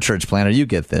 Like, you're a church planner. You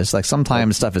get this. Like,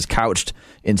 sometimes stuff is couched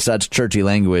in such churchy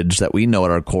language that we know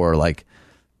at our core, like,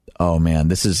 oh, man,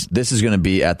 this is going to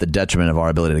be at the detriment of our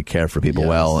ability to care for people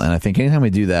well. And I think anytime we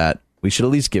do that, we should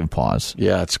at least give pause.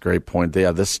 Yeah, that's a great point.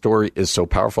 Yeah, this story is so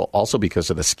powerful also because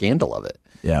of the scandal of it.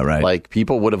 Yeah, right. Like,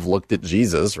 people would have looked at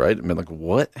Jesus, right? I mean, like,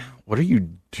 what are you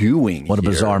doing What a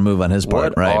here? bizarre move on his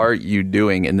part, right? What are you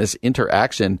doing in this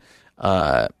interaction?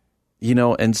 And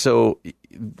so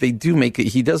he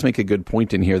does make a good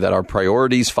point in here that our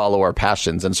priorities follow our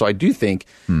passions. And so I do think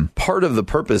part of the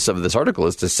purpose of this article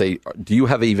is to say, do you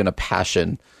have even a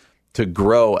passion to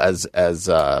grow as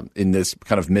in this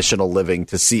kind of missional living,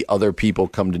 to see other people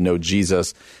come to know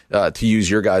Jesus, to use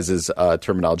your guys'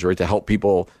 terminology, right, to help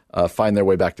people find their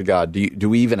way back to God? Do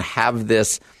we even have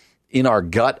this in our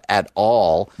gut at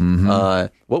all? Mm-hmm.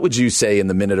 What would you say in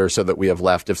the minute or so that we have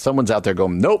left if someone's out there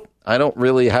going, nope, I don't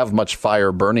really have much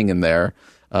fire burning in there,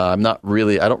 I don't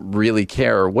really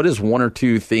care? What is one or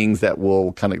two things that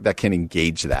can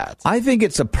engage that? I think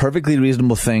it's a perfectly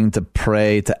reasonable thing to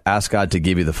pray, to ask God to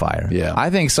give you the fire. Yeah. I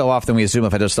think so often we assume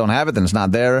if I just don't have it, then it's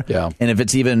not there. Yeah. And if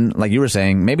it's even, like you were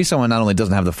saying, maybe someone not only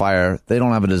doesn't have the fire, they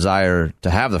don't have a desire to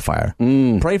have the fire.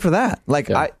 Pray for that.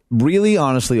 I really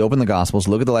honestly open the Gospels,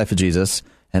 look at the life of Jesus,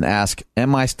 and ask,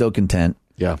 am I still content?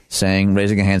 Yeah.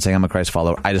 Raising a hand, saying I'm a Christ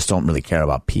follower. I just don't really care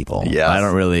about people. Yeah.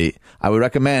 I would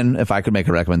recommend, if I could make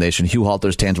a recommendation, Hugh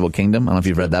Halter's Tangible Kingdom. I don't know if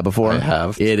you've read that before. I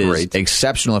have. It is great.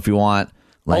 Exceptional if you want.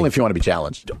 Only if you want to be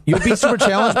challenged. You'd be super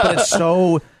challenged, but it's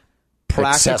so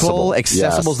practical.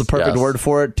 Accessible is the perfect word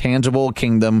for it. Tangible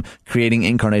Kingdom, creating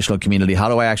incarnational community. How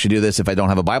do I actually do this if I don't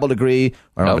have a Bible degree,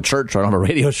 or I don't have a church, or I don't have a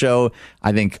radio show?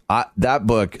 I think that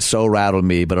book so rattled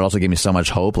me, but it also gave me so much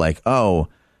hope. Like,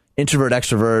 introvert,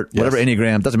 extrovert, whatever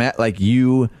Enneagram, doesn't matter. Like,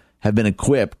 you have been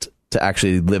equipped to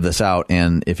actually live this out.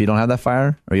 And if you don't have that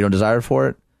fire or you don't desire for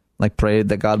it, like, pray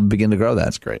that God will begin to grow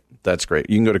that. That's great.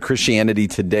 You can go to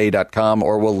ChristianityToday.com,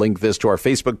 or we'll link this to our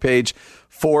Facebook page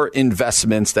for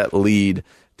investments that lead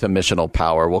to missional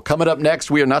power. Well, coming up next,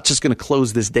 we are not just going to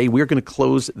close this day. We're going to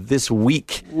close this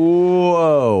week.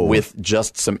 Whoa. With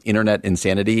just some internet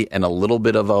insanity and a little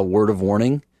bit of a word of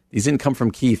warning These didn't come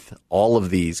from Keith. All of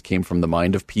these came from the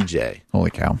mind of PJ.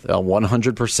 Holy cow.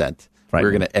 100%. Right.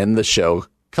 We're going to end the show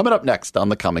coming up next on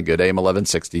The Common Good, AM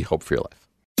 1160. Hope for your life.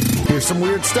 Here's some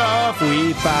weird stuff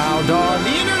we found on the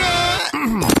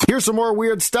internet. Here's some more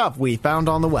weird stuff we found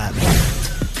on the web.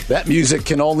 That music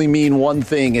can only mean one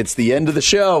thing. It's the end of the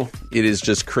show. It is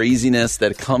just craziness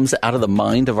that comes out of the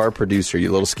mind of our producer.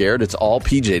 You a little scared? It's all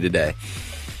PJ today.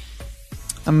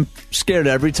 I'm scared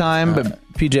every time, but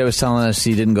PJ was telling us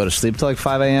he didn't go to sleep till like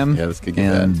 5 a.m. Yeah, this could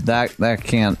get and that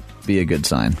can't be a good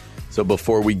sign. So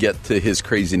before we get to his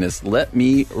craziness, let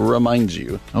me remind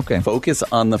you. Okay. Focus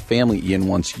on the family. Ian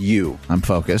wants you. I'm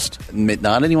focused.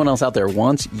 Not anyone else out there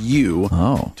wants you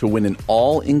to win an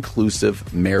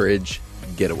all-inclusive marriage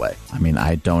getaway. I mean,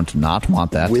 I don't not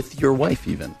want that. With your wife,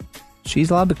 even.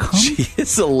 She's allowed to come? She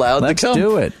is allowed Let's to come. Let's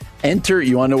do it. Enter.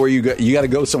 You want to know where you go? You got to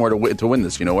go somewhere to win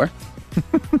this. You know where?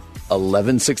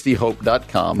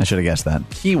 1160hope.com. I should have guessed that.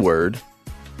 Keyword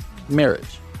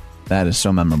marriage. That is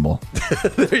so memorable.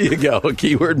 There you go.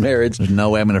 Keyword marriage. There's no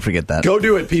way I'm going to forget that. Go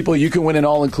do it, people. You can win an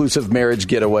all-inclusive marriage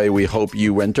getaway. We hope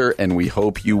you enter, and we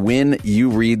hope you win. You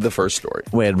read the first story.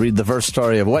 Wait, read the first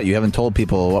story of what? You haven't told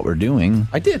people what we're doing.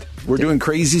 I did. We're doing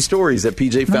crazy stories that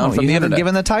PJ found from the internet. You haven't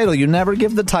given the title. You never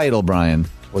give the title, Brian.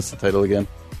 What's the title again?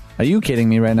 Are you kidding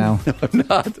me right now? No, I'm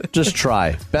not. Just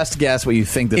try. Best guess what you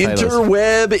think the title is.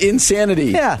 Interweb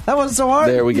insanity. Yeah, that wasn't so hard.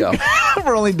 There we go.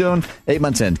 We're only doing 8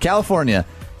 months in. California.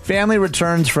 Family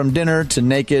returns from dinner to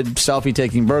naked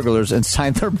selfie-taking burglars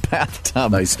inside their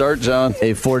bathtub. Nice start, John.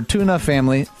 A Fortuna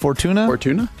family. Fortuna?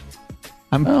 Fortuna?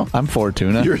 I'm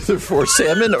Fortuna. You're either for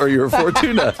salmon or you're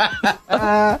Fortuna.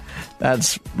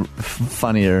 That's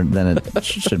funnier than it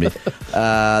should be.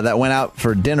 That went out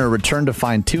for dinner returned to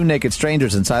find two naked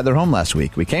strangers inside their home last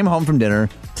week. We came home from dinner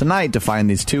tonight to find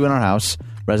these two in our house.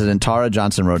 Resident Tara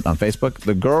Johnson wrote on Facebook,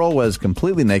 the girl was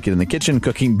completely naked in the kitchen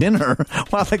cooking dinner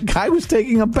while the guy was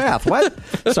taking a bath. What?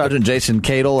 Sergeant Jason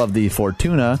Cadle of the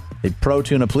Fortuna, a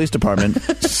pro-tuna police department,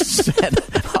 said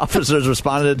officers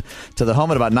responded to the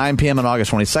home at about 9 p.m. on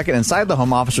August 22nd. Inside the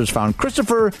home, officers found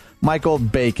Christopher Michael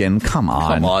Bacon. Come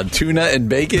on. Tuna and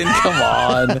bacon? Come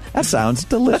on. That sounds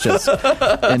delicious.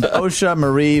 And Osha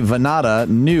Marie Venata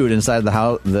nude inside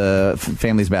the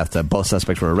family's bathtub. Both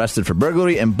suspects were arrested for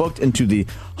burglary and booked into the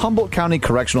Humboldt County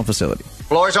Correctional Facility.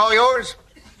 Floor's all yours,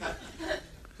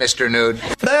 Mr. Nude.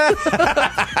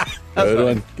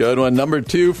 Good one. Number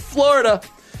 2, Florida.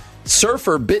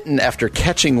 Surfer bitten after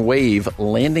catching wave,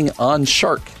 landing on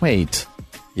shark. Wait.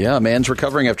 Yeah, a man's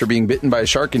recovering after being bitten by a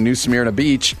shark in New Smyrna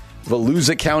Beach.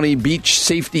 Volusia County Beach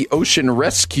Safety Ocean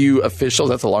Rescue officials,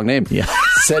 that's a long name,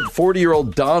 said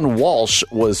 40-year-old Don Walsh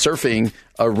was surfing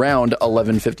around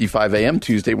 11:55 a.m.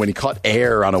 Tuesday when he caught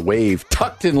air on a wave,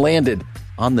 tucked and landed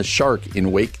on the shark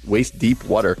in waist-deep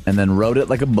water. And then rode it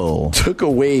like a bull. Took a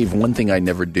wave. One thing I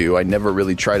never do. I never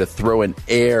really try to throw an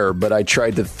air, but I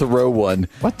tried to throw one.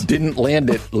 What? Didn't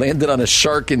land it. Landed on a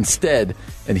shark instead,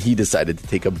 and he decided to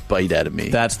take a bite out of me.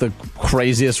 That's the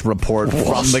craziest report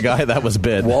from the guy that was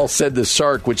bit. Wall said the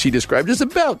shark, which he described as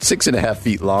about 6.5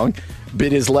 feet long,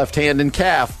 bit his left hand and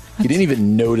calf. He didn't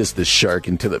even notice the shark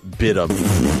until it bit him.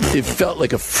 It felt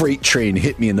like a freight train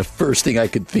hit me, and the first thing I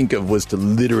could think of was to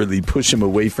literally push him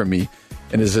away from me.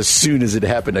 And as soon as it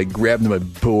happened, I grabbed my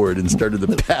board and started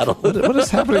to paddle. What is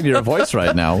happening to your voice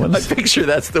right now? I picture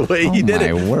that's the way he did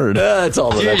it. My word. That's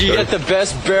all of that. Dude, you got the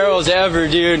best barrels ever,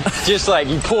 dude. Just like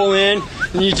you pull in,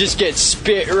 and you just get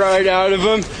spit right out of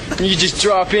them. And you just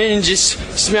drop in and just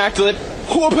smack the lip.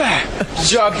 Whoop!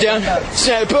 Drop down,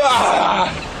 snap.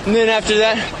 And then after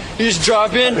that, you just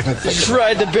drop in, you just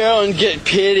ride the barrel and get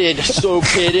pitted. So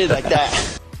pitted like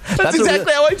that. That's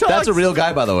exactly how I talk. That's a real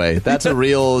guy, by the way. That's a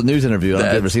real news interview.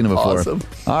 I've never seen him before. Awesome.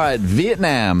 All right,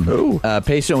 Vietnam. A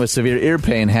patient with severe ear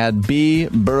pain had bee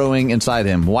burrowing inside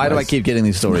him. Why do I keep getting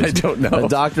these stories? I don't know. A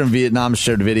doctor in Vietnam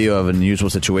shared video of an unusual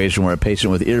situation where a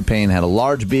patient with ear pain had a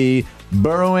large bee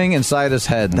burrowing inside his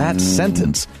head. That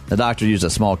sentence. The doctor used a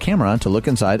small camera to look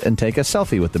inside and take a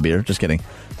selfie with the beer. Just kidding.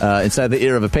 Inside the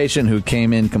ear of a patient who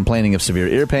came in complaining of severe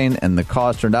ear pain, and the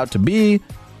cause turned out to be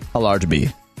a large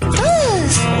bee.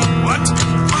 Buzz! What?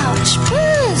 Ouch!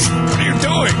 Buzz! What are you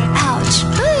doing? Ouch!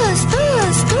 Buzz!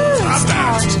 Buzz! Buzz! Stop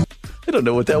that! Ouch! I don't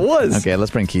know what that was. Okay,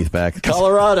 let's bring Keith back.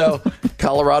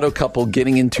 Colorado couple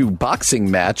getting into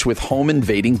boxing match with home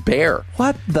invading bear.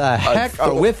 What the heck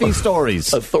are with these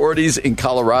stories? Authorities in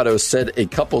Colorado said a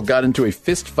couple got into a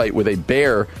fist fight with a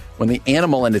bear when the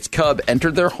animal and its cub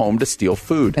entered their home to steal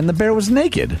food. And the bear was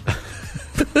naked.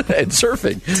 And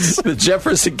surfing. The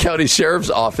Jefferson County Sheriff's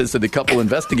Office and the couple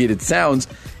investigated sounds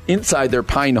inside their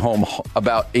Pine home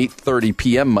about 8:30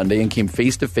 p.m. Monday and came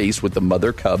face to face with the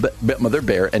mother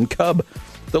bear and cub.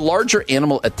 The larger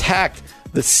animal attacked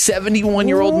the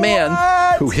 71-year-old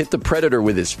man who hit the predator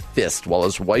with his fist while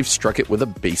his wife struck it with a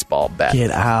baseball bat.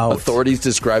 Get out. Authorities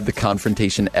described the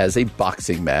confrontation as a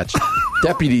boxing match.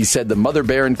 Deputies said the mother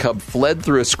bear and cub fled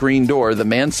through a screen door. The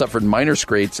man suffered minor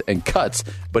scrapes and cuts,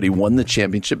 but he won the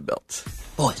championship belt.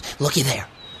 Boys, looky there.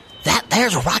 That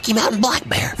there's a Rocky Mountain black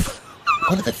bear.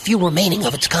 One of the few remaining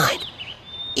of its kind.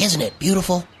 Isn't it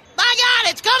beautiful? My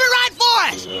God, it's coming right for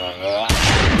us!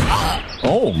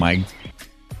 Oh, my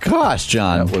gosh,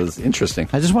 John. That was interesting.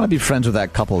 I just want to be friends with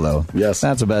that couple, though. Yes.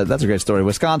 That's a great story.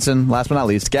 Wisconsin, last but not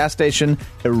least, gas station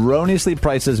erroneously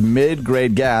prices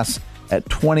mid-grade gas at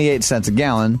 28 cents a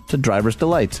gallon to drivers'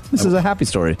 delight. This is a happy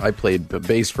story. I played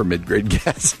bass for mid-grade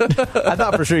gas. I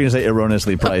thought for sure you were going to say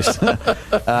erroneously priced.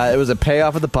 It was a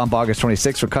payoff at the pump August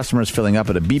 26th for customers filling up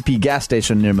at a BP gas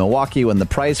station near Milwaukee when the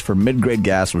price for mid-grade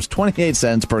gas was 28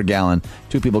 cents per gallon.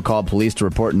 2 people called police to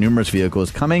report numerous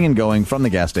vehicles coming and going from the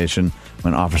gas station.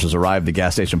 When officers arrived, the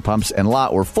gas station pumps and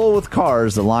lot were full with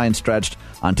cars. The line stretched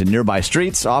onto nearby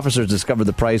streets. Officers discovered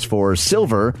the price for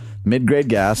silver mid-grade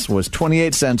gas was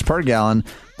 28 cents per gallon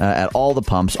at all the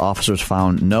pumps. Officers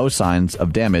found no signs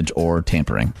of damage or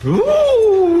tampering.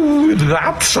 Ooh,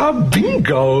 that's a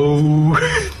bingo.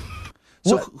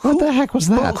 So what the heck was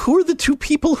that? Well, who are the 2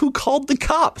 people who called the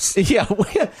cops? Yeah,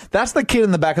 that's the kid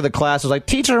in the back of the class who's like,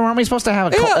 teacher, weren't we supposed to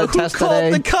have a test who called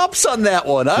today? the cops on that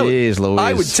one? Jeez, Louise.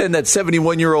 I would send that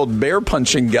 71-year-old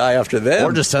bear-punching guy after them.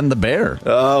 Or just send the bear.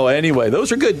 Oh, anyway,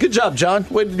 those are good. Good job, John.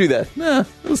 Way to do that.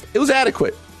 It was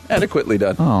adequate. Adequately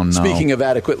done. Oh, no. Speaking of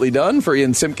adequately done, for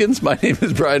Ian Simpkins, my name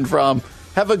is Brian Fromm.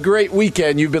 Have a great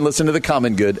weekend. You've been listening to The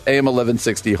Common Good, AM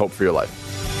 1160, Hope for Your Life.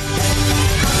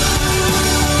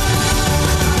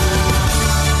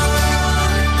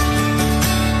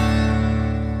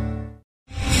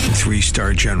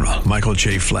 3-star General Michael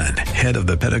J. Flynn, head of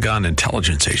the Pentagon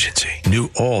Intelligence Agency, knew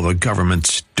all the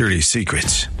government's dirty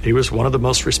secrets. He was one of the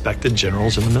most respected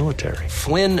generals in the military.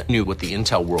 Flynn knew what the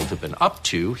intel world had been up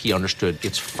to. He understood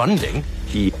its funding.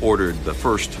 He ordered the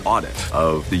first audit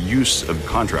of the use of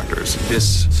contractors.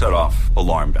 This set off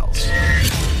alarm bells.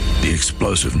 The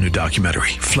explosive new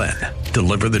documentary, Flynn,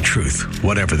 Deliver the Truth,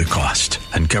 Whatever the Cost,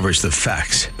 uncovers the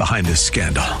facts behind this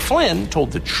scandal. Flynn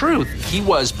told the truth. He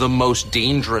was the most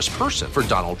dangerous person for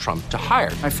Donald Trump to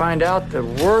hire. I find out the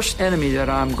worst enemy that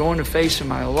I'm going to face in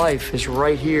my life is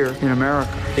right here in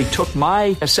America. They took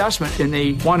my assessment and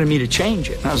they wanted me to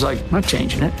change it. And I was like, I'm not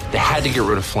changing it. They had to get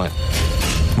rid of Flynn.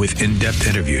 With in-depth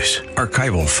interviews,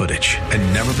 archival footage,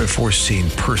 and never-before-seen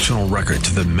personal records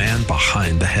of the man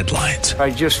behind the headlines.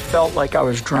 I just felt like I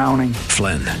was drowning.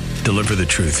 Flynn, Deliver the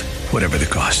Truth, Whatever the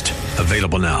Cost.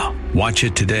 Available now. Watch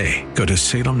it today. Go to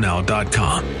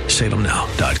salemnow.com.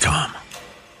 salemnow.com.